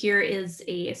shown you here is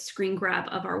a screen grab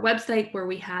of our website, where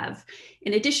we have,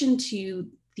 in addition to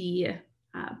the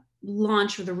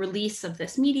launch or the release of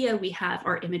this media, we have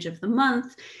our image of the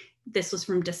month. This was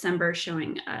from December,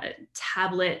 showing a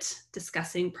tablet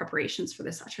discussing preparations for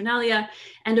the Saturnalia,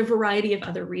 and a variety of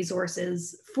other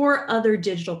resources for other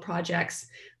digital projects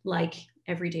like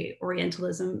Everyday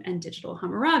Orientalism and Digital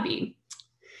Hammurabi.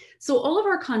 So all of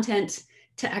our content,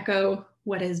 to echo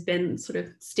what has been sort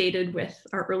of stated with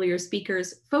our earlier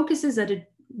speakers, focuses at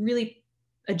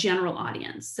a general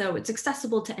audience. So it's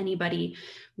accessible to anybody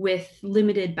with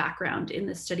limited background in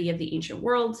the study of the ancient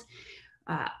world.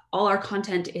 All our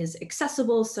content is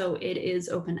accessible, so it is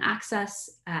open access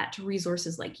at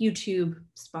resources like YouTube,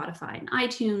 Spotify, and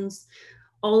iTunes.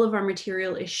 All of our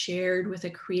material is shared with a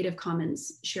Creative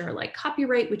Commons share-alike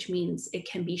copyright, which means it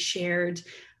can be shared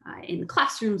in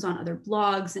classrooms, on other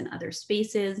blogs, and other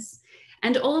spaces.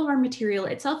 And all of our material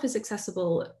itself is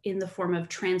accessible in the form of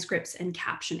transcripts and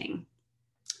captioning.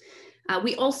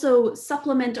 We also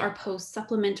supplement our posts,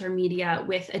 supplement our media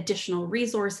with additional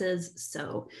resources,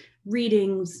 so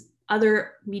readings,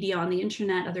 other media on the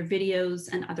internet, other videos,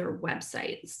 and other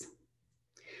websites.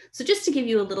 So just to give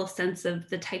you a little sense of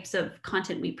the types of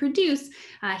content we produce,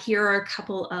 here are a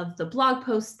couple of the blog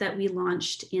posts that we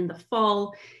launched in the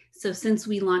fall. So since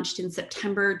we launched in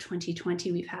September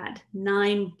 2020, we've had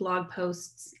 9 blog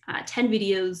posts, 10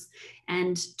 videos,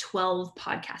 and 12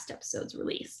 podcast episodes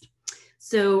released.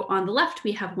 So on the left,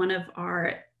 we have one of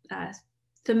our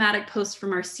thematic posts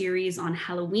from our series on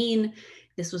Halloween.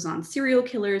 This was on serial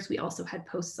killers. We also had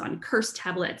posts on curse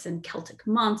tablets and Celtic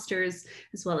monsters,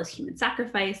 as well as human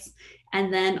sacrifice.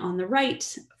 And then on the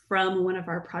right, from one of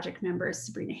our project members,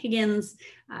 Sabrina Higgins,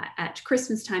 at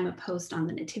Christmas time, a post on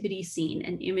the nativity scene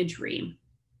and imagery.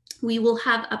 We will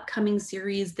have upcoming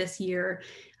series this year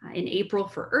in April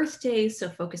for Earth Day, so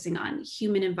focusing on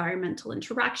human environmental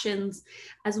interactions,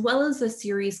 as well as a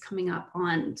series coming up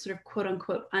on sort of quote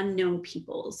unquote unknown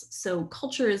peoples. So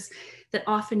cultures that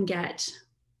often get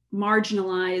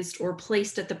marginalized or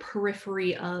placed at the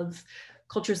periphery of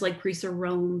cultures like Greece or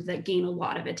Rome that gain a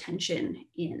lot of attention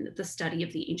in the study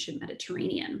of the ancient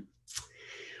Mediterranean.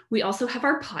 We also have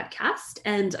our podcast,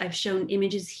 and I've shown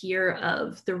images here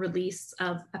of the release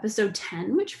of episode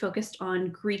 10, which focused on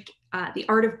Greek, the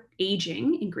art of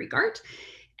aging in Greek art.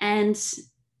 And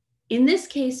in this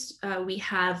case, we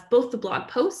have both the blog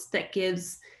post that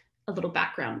gives a little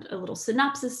background, a little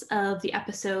synopsis of the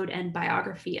episode and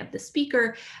biography of the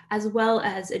speaker, as well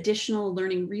as additional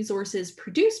learning resources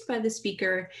produced by the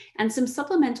speaker and some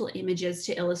supplemental images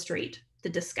to illustrate the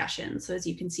discussion. So as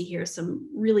you can see here, some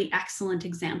really excellent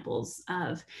examples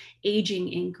of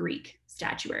aging in Greek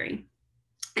statuary.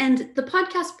 And the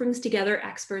podcast brings together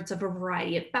experts of a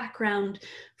variety of background,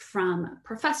 from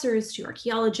professors to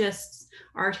archaeologists,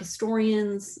 art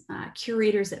historians,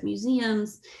 curators at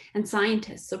museums, and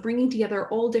scientists. So bringing together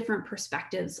all different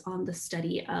perspectives on the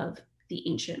study of the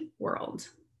ancient world.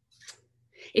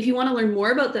 If you want to learn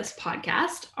more about this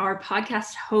podcast, our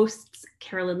podcast hosts,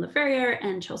 Carolyn Laferrière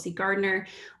and Chelsea Gardner,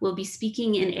 will be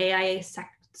speaking in AIA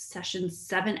Session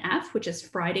 7F, which is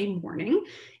Friday morning.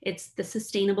 It's the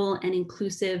Sustainable and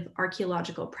Inclusive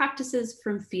Archaeological Practices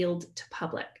from Field to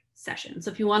Public session.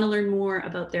 So if you want to learn more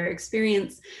about their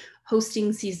experience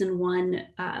hosting season 1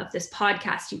 of this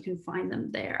podcast, you can find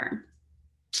them there.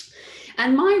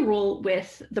 And my role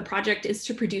with the project is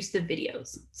to produce the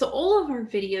videos. So all of our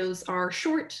videos are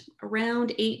short,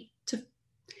 around 8 to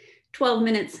 12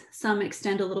 minutes. Some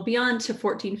extend a little beyond to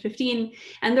 14, 15,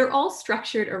 and they're all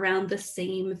structured around the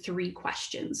same 3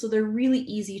 questions. So they're really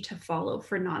easy to follow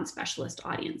for non-specialist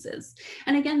audiences.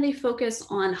 And again, they focus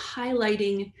on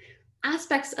highlighting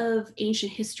aspects of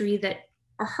ancient history that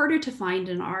are harder to find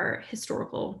in our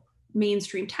historical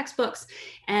mainstream textbooks,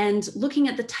 and looking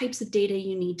at the types of data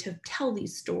you need to tell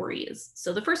these stories.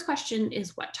 So the first question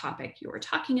is what topic you are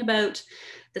talking about.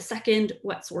 The second,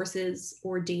 what sources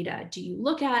or data do you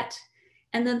look at?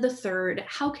 And then the third,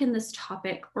 how can this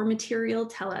topic or material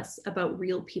tell us about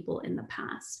real people in the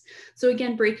past? So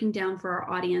again, breaking down for our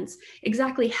audience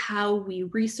exactly how we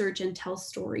research and tell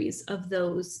stories of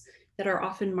those that are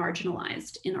often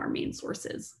marginalized in our main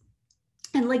sources.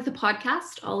 And like the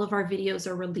podcast, all of our videos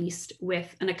are released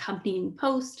with an accompanying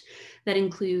post that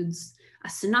includes a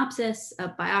synopsis, a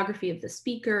biography of the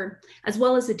speaker, as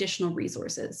well as additional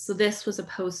resources. So this was a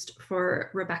post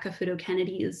for Rebecca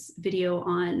Futo-Kennedy's video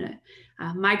on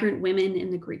migrant women in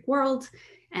the Greek world.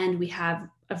 And we have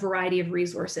a variety of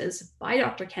resources by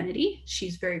Dr. Kennedy.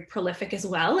 She's very prolific as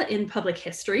well in public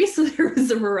history, so there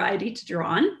was a variety to draw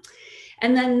on.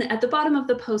 And then at the bottom of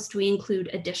the post, we include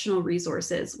additional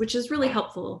resources, which is really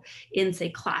helpful in,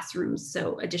 say, classrooms.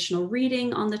 So additional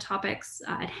reading on the topics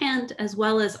at hand, as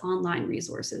well as online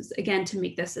resources, again, to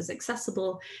make this as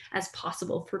accessible as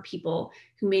possible for people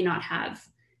who may not have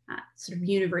sort of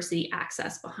university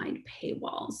access behind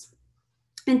paywalls.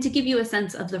 And to give you a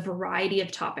sense of the variety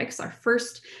of topics, our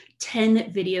first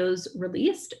 10 videos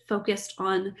released focused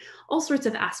on all sorts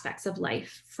of aspects of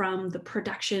life, from the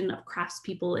production of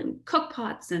craftspeople in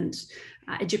cookpots and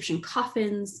Egyptian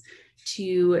coffins,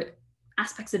 to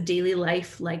aspects of daily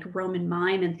life like Roman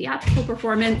mime and theatrical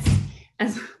performance,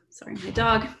 sorry, my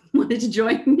dog wanted to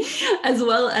join, as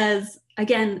well as,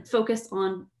 again, focus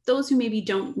on those who maybe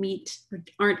don't meet or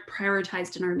aren't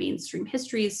prioritized in our mainstream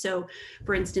histories. So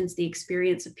for instance, the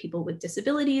experience of people with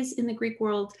disabilities in the Greek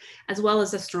world, as well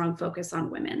as a strong focus on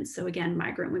women. So again,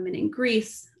 migrant women in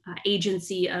Greece,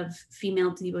 agency of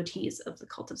female devotees of the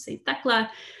cult of Saint Thecla,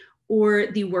 or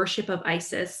the worship of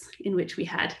Isis, in which we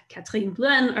had Catherine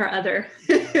Bowen, our other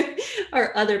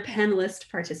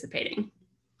panelist, participating.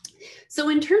 So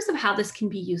in terms of how this can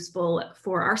be useful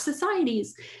for our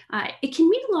societies, it can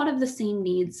meet a lot of the same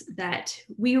needs that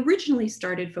we originally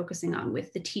started focusing on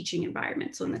with the teaching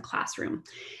environment, so in the classroom.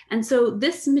 And so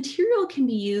this material can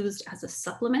be used as a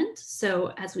supplement.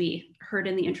 So as we heard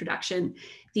in the introduction,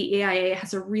 the AIA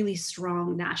has a really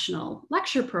strong national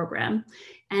lecture program,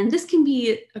 and this can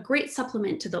be a great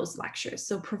supplement to those lectures.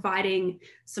 So providing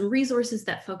some resources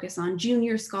that focus on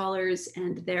junior scholars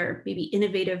and their maybe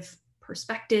innovative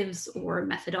perspectives or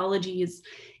methodologies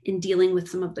in dealing with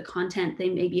some of the content they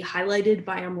may be highlighted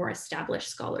by our more established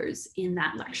scholars in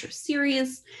that lecture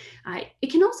series.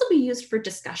 It can also be used for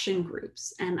discussion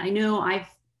groups. And I know I've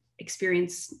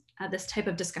experienced this type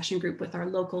of discussion group with our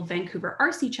local Vancouver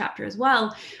RC chapter as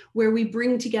well, where we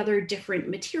bring together different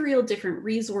material, different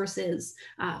resources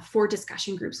for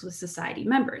discussion groups with society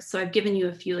members. So I've given you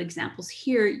a few examples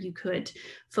here. You could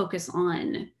focus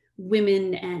on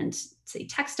women and, say,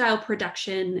 textile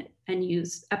production and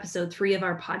use episode 3 of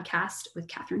our podcast with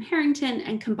Catherine Harrington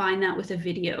and combine that with a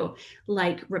video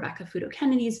like Rebecca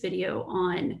Futo-Kennedy's video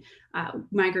on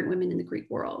migrant women in the Greek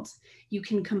world. You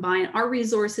can combine our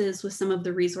resources with some of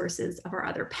the resources of our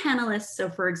other panelists. So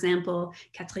for example,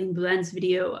 Catherine Bowen's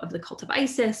video of the cult of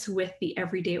Isis with the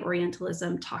Everyday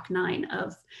Orientalism talk 9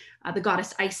 of the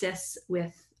goddess Isis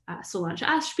with Solange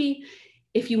Ashby.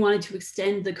 if you wanted to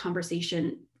extend the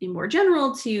conversation in more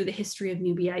general to the history of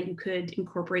Nubia, you could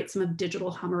incorporate some of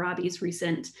Digital Hammurabi's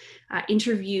recent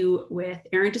interview with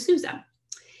Aaron D'Souza.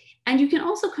 And you can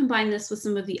also combine this with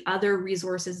some of the other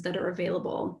resources that are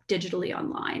available digitally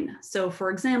online. So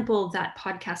for example, that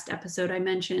podcast episode I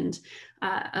mentioned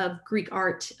of Greek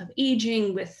art of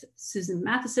aging with Susan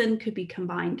Matheson could be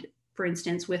combined, for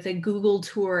instance, with a Google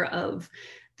tour of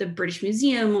the British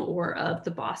Museum or of the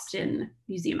Boston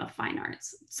Museum of Fine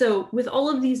Arts. So with all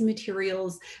of these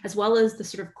materials, as well as the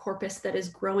sort of corpus that is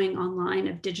growing online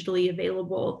of digitally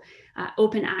available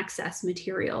open access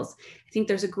materials, I think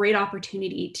there's a great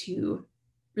opportunity to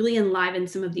really enliven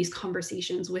some of these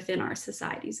conversations within our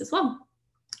societies as well.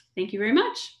 Thank you very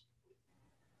much.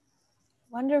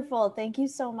 Wonderful, thank you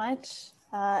so much.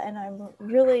 And I'm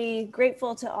really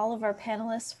grateful to all of our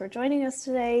panelists for joining us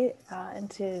today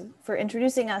and for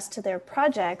introducing us to their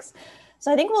projects.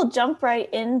 So I think we'll jump right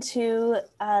into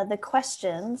the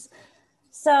questions.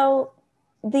 So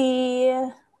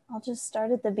I'll just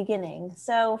start at the beginning.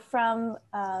 So from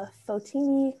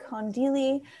Fotini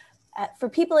Kondili, for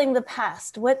Peopling the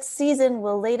Past, what season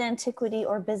will late antiquity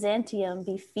or Byzantium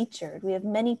be featured? We have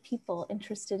many people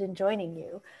interested in joining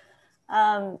you.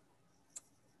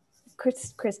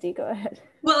 Christy, go ahead.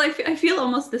 Well, I feel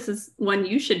almost this is one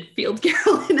you should field,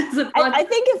 Carolyn, as a podcast. I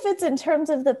think if it's in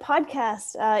terms of the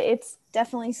podcast, it's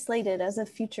definitely slated as a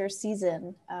future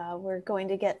season. We're going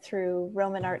to get through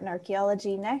Roman art and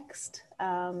archaeology next,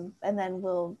 and then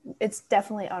it's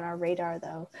definitely on our radar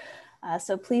though.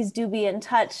 So please do be in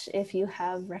touch if you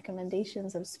have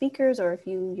recommendations of speakers or if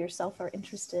you yourself are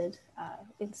interested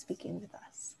in speaking with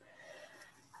us.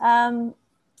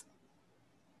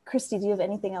 Christy, do you have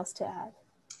anything else to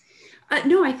add?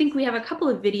 No, I think we have a couple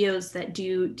of videos that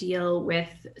do deal with,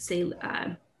 say,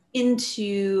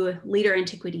 into later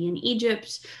antiquity in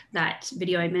Egypt, that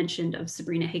video I mentioned of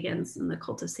Sabrina Higgins and the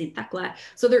cult of St. Thecla.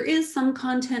 So there is some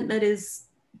content that is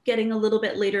getting a little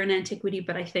bit later in antiquity,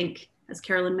 but I think, as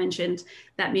Carolyn mentioned,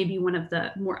 that may be one of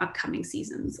the more upcoming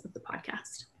seasons of the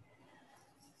podcast.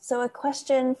 So a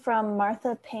question from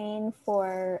Martha Payne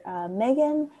for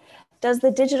Megan. Does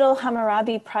the Digital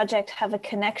Hammurabi project have a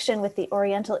connection with the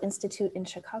Oriental Institute in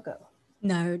Chicago?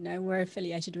 No, we're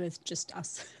affiliated with just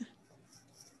us.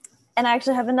 And I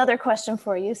actually have another question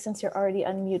for you since you're already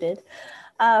unmuted.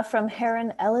 From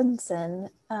Heron Ellenson,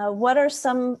 what are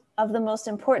some of the most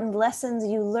important lessons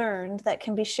you learned that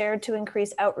can be shared to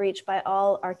increase outreach by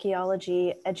all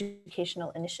archaeology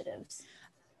educational initiatives?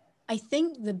 I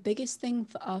think the biggest thing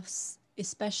for us,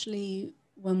 especially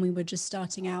when we were just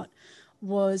starting out,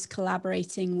 was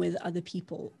collaborating with other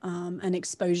people and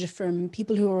exposure from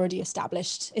people who are already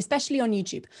established, especially on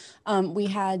YouTube. We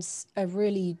had a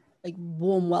really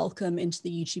warm welcome into the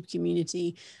YouTube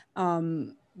community.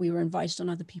 We were invited on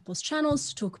other people's channels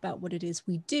to talk about what it is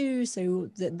we do so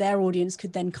that their audience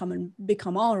could then come and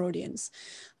become our audience.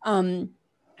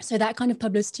 So that kind of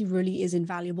publicity really is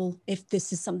invaluable. If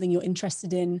this is something you're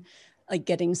interested in,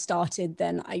 getting started,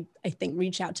 then I think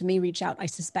reach out to me, I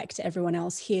suspect, to everyone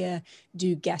else here,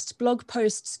 do guest blog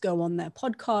posts, go on their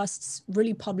podcasts,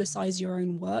 really publicize your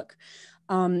own work,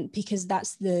 because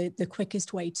that's the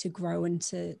quickest way to grow and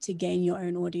to gain your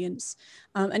own audience.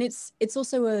 And it's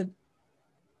also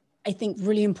I think,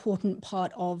 really important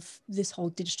part of this whole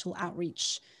digital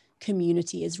outreach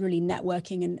community is really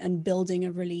networking and building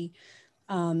a really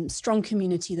strong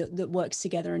community that works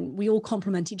together, and we all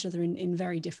complement each other in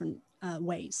very different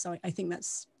ways. So I think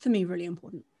that's, for me, really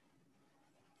important.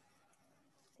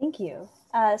 Thank you.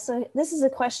 So this is a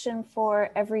question for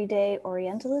Everyday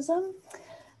Orientalism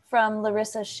from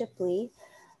Larissa Shipley.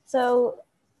 So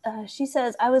she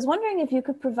says, I was wondering if you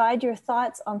could provide your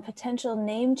thoughts on potential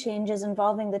name changes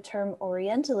involving the term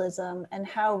Orientalism and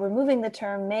how removing the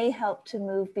term may help to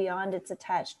move beyond its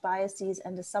attached biases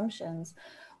and assumptions.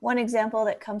 One example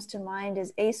that comes to mind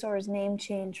is ASOR's name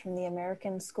change from the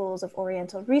American Schools of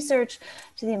Oriental Research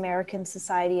to the American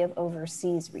Society of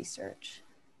Overseas Research.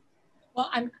 Well,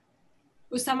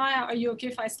 Usama, are you okay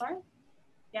if I start?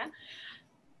 Yeah.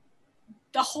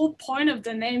 The whole point of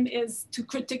the name is to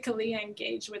critically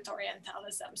engage with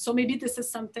Orientalism. So maybe this is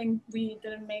something we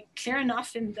didn't make clear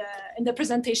enough in the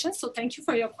presentation. So thank you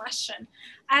for your question.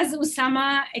 As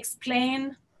Usama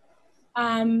explained,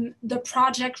 the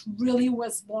project really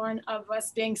was born of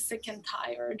us being sick and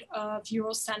tired of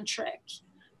Eurocentric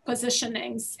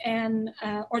positionings and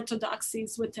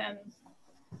orthodoxies within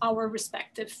our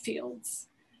respective fields,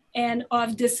 and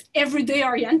of this everyday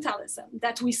Orientalism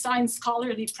that we saw in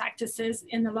scholarly practices,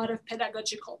 in a lot of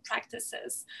pedagogical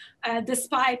practices,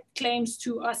 despite claims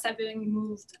to us having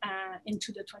moved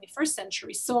into the 21st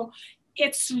century. So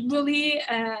it's really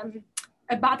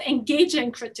about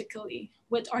engaging critically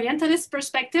with Orientalist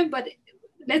perspective, but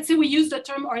let's say we use the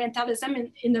term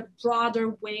Orientalism in a broader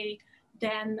way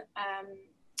than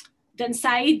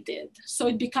Said did. So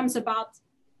it becomes about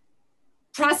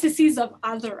processes of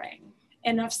othering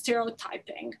and of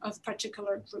stereotyping of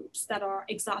particular groups that are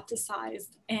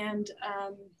exoticized and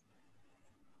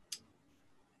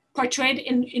portrayed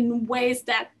in ways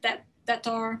that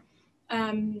are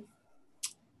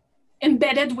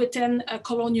embedded within a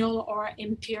colonial or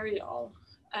imperial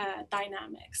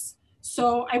dynamics.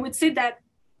 So I would say that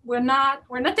we're not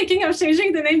thinking of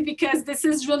changing the name because this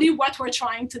is really what we're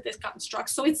trying to deconstruct.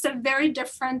 So it's a very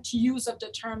different use of the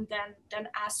term than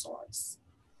Azores.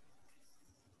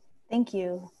 Thank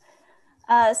you.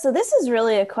 So this is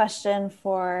really a question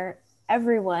for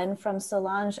everyone from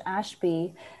Solange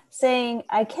Ashby, saying,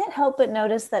 I can't help but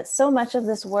notice that so much of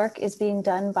this work is being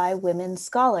done by women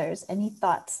scholars. Any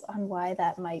thoughts on why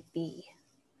that might be?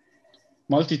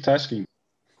 Multitasking.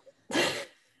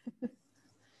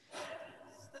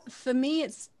 For me,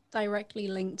 it's directly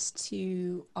linked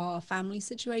to our family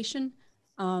situation.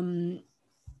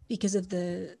 Because of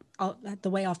the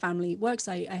way our family works,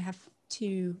 I have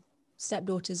 2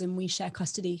 stepdaughters and we share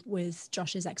custody with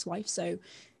Josh's ex-wife. So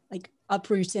like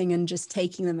uprooting and just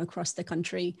taking them across the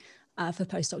country for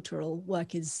postdoctoral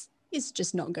work is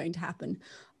just not going to happen.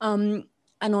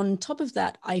 And on top of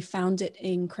that, I found it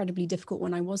incredibly difficult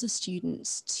when I was a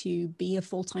student to be a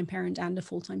full-time parent and a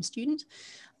full-time student,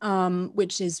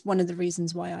 which is one of the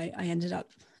reasons why I ended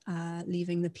up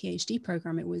leaving the PhD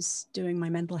program. It was doing my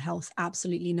mental health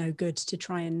absolutely no good to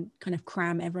try and kind of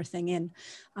cram everything in,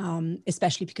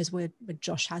 especially because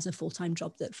Josh has a full-time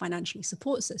job that financially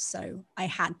supports us. So I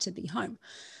had to be home.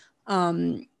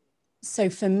 So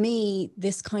for me,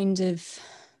 this kind of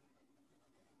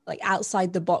like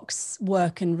outside the box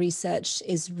work and research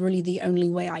is really the only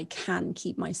way I can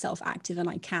keep myself active and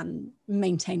I can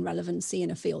maintain relevancy in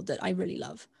a field that I really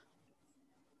love.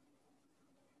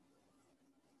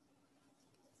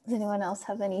 Does anyone else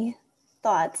have any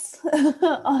thoughts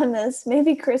on this?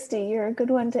 Maybe Christy, you're a good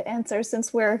one to answer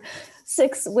since we're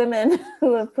 6 women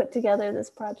who have put together this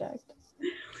project.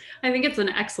 I think it's an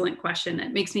excellent question.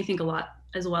 It makes me think a lot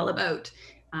as well about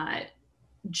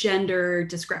gender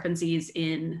discrepancies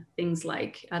in things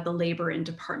like the labor and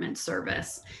department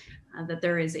service, that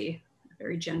there is a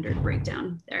very gendered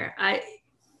breakdown there.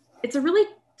 It's a really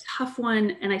tough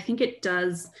one, and I think it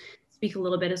does speak a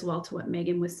little bit as well to what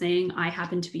Megan was saying. I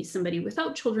happen to be somebody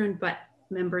without children, but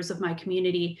members of my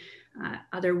community,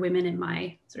 other women in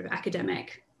my sort of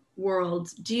academic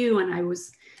world do, and I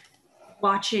was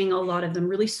watching a lot of them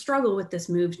really struggle with this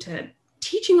move to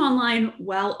teaching online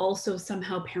while also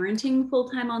somehow parenting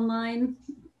full-time online,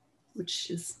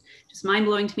 which is just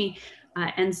mind-blowing to me.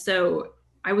 And so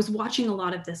I was watching a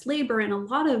lot of this labor and a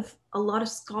lot of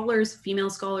scholars, female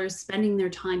scholars, spending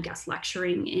their time guest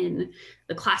lecturing in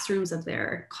the classrooms of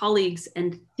their colleagues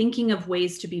and thinking of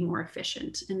ways to be more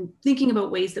efficient and thinking about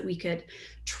ways that we could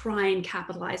try and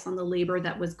capitalize on the labor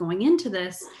that was going into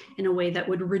this in a way that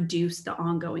would reduce the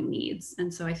ongoing needs.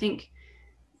 And so I think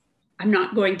I'm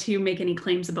not going to make any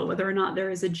claims about whether or not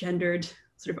there is a gendered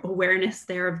sort of awareness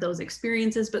there of those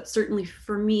experiences, but certainly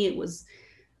for me, it was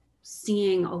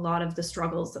seeing a lot of the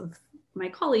struggles of my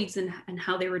colleagues and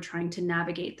how they were trying to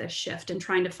navigate this shift and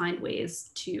trying to find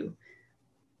ways to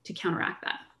counteract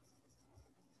that.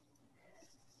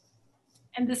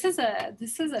 And this is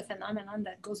a phenomenon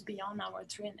that goes beyond our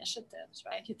 3 initiatives,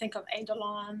 right? You think of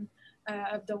Eidolon,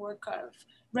 of the work of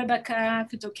Rebecca,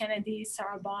 Futo Kennedy,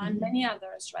 Sarah Bond, many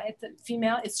others, right? The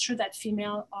female, it's true that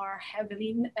female are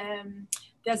heavily,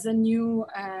 there's a new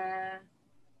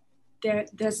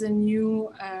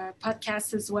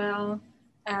podcast as well.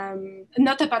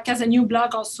 Not a podcast, a new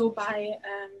blog also by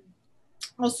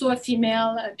also a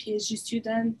female PhD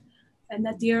student,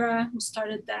 Nadira, who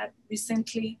started that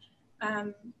recently.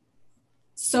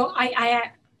 So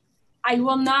I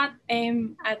will not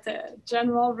aim at a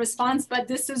general response, but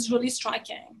this is really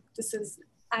striking. This is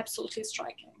absolutely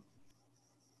striking.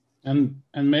 And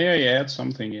may I add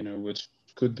something, which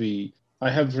could be, I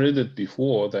have read it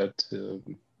before that,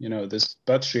 this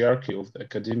patriarchy of the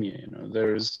academia,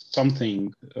 there is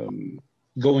something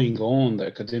going on in the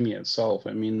academia itself.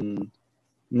 I mean,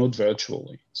 not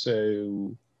virtually.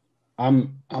 So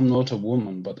I'm not a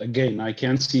woman, but again, I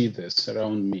can see this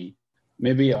around me.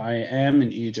 Maybe I am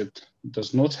in Egypt,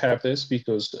 does not have this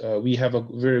because we have a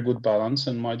very good balance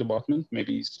in my department.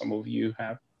 Maybe some of you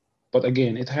have. But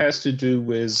again, it has to do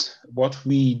with what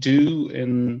we do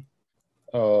in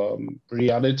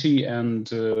reality and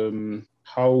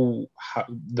how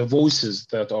the voices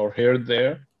that are heard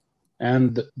there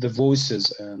and the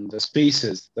voices and the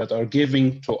spaces that are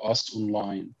giving to us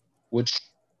online, which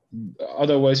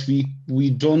otherwise we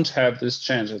don't have this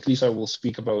chance. At least I will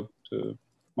speak about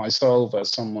myself as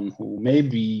someone who may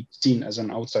be seen as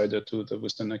an outsider to the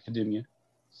Western academia.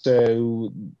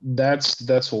 So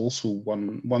that's also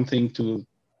one thing to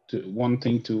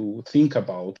think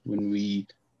about when we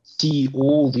see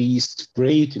all these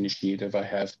great initiatives, I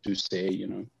have to say,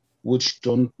 which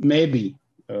don't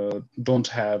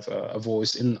have a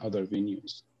voice in other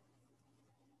venues.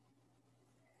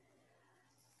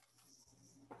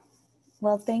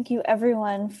 Well, thank you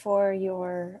everyone for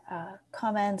your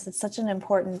comments. It's such an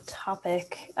important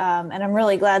topic, and I'm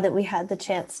really glad that we had the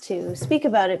chance to speak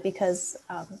about it, because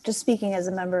just speaking as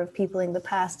a member of Peopling the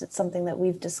Past, it's something that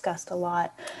we've discussed a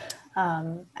lot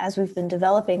as we've been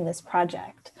developing this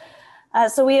project.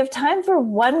 So we have time for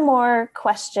one more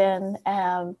question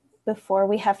before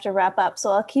we have to wrap up.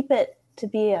 So I'll keep it to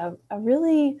be a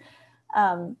really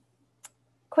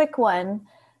quick one.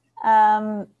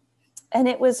 And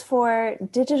it was for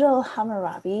Digital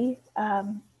Hammurabi.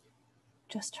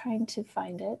 Just trying to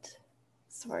find it,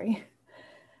 sorry.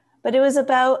 But it was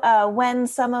about when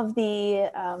some of the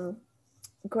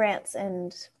grants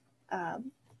and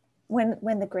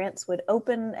when the grants would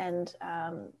open and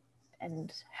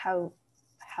how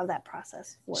that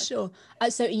process works. Sure.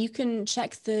 So you can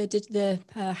check the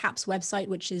HAPS website,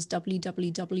 which is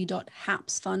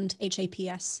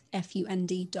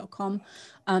www.hapsfund.com.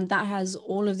 That has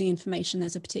all of the information.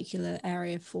 There's a particular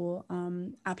area for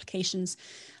applications.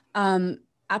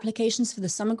 Applications for the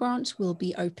summer grant will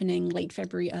be opening late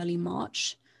February, early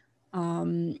March.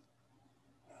 And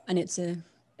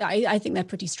I think they're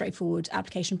pretty straightforward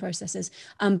application processes,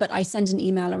 but I send an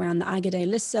email around the AIA Day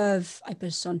listserv. I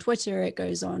post it on Twitter, it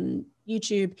goes on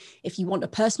YouTube. If you want a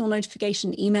personal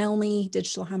notification, email me,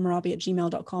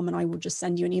 digitalhammurabi@gmail.com, and I will just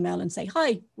send you an email and say,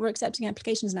 hi, we're accepting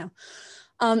applications now.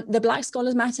 The Black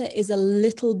Scholars Matter is a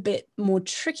little bit more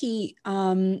tricky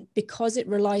because it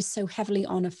relies so heavily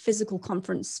on a physical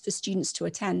conference for students to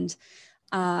attend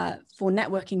for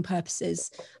networking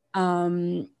purposes.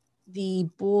 The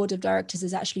board of directors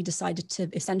has actually decided to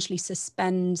essentially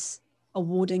suspend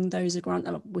awarding those a grant.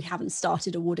 We haven't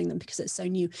started awarding them because it's so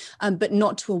new, but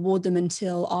not to award them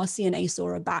until RC and ASA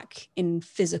are back in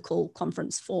physical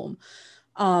conference form.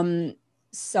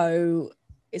 So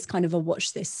it's kind of a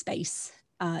watch this space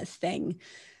thing.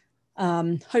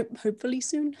 Hopefully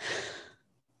soon.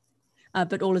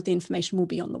 But all of the information will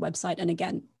be on the website. And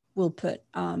again, we'll put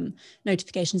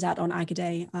notifications out on AIA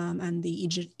Day and the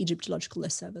Egyptological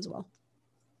listserv as well.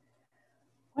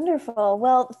 Wonderful.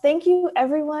 Well, thank you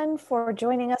everyone for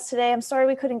joining us today. I'm sorry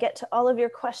we couldn't get to all of your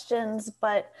questions,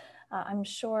 but I'm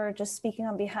sure, just speaking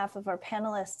on behalf of our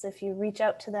panelists, if you reach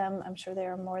out to them, I'm sure they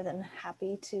are more than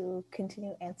happy to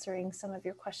continue answering some of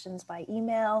your questions by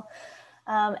email.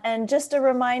 And just a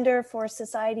reminder for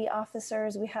society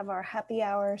officers, we have our happy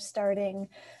hour starting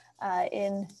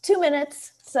in 2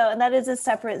 minutes. And that is a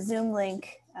separate Zoom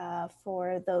link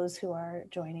for those who are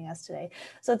joining us today.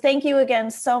 So thank you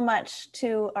again so much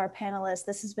to our panelists.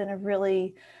 This has been a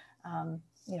really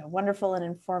wonderful and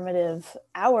informative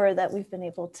hour that we've been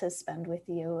able to spend with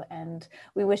you, and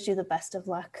we wish you the best of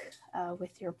luck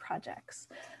with your projects.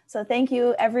 So thank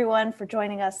you everyone for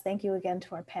joining us. Thank you again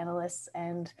to our panelists,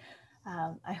 and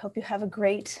I hope you have a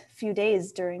great few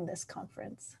days during this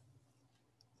conference.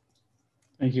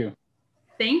 Thank you.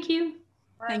 Thank you.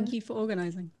 Thank you for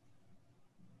organizing.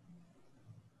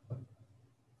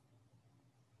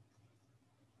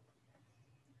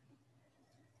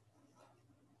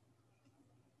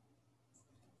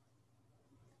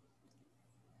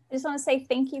 I just want to say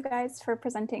thank you guys for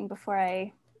presenting before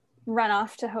I run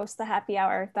off to host the happy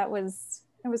hour. It was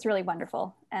really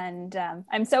wonderful. And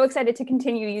I'm so excited to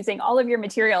continue using all of your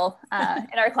material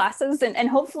in our classes, and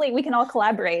hopefully we can all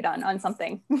collaborate on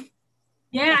something.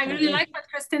 Yeah, I really like what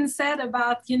Kristen said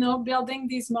about, building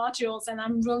these modules, and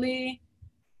I'm really,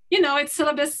 it's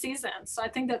syllabus season. So I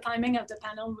think the timing of the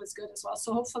panel was good as well.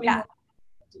 So hopefully we'll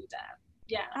do that.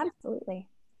 Yeah, absolutely.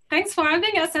 Thanks for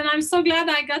having us. And I'm so glad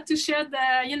I got to share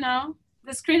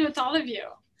the screen with all of you.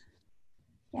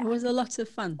 Yeah. It was a lot of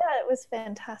fun. Yeah, it was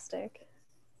fantastic.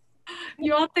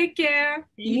 You all take care.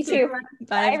 You too.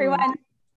 Bye everyone.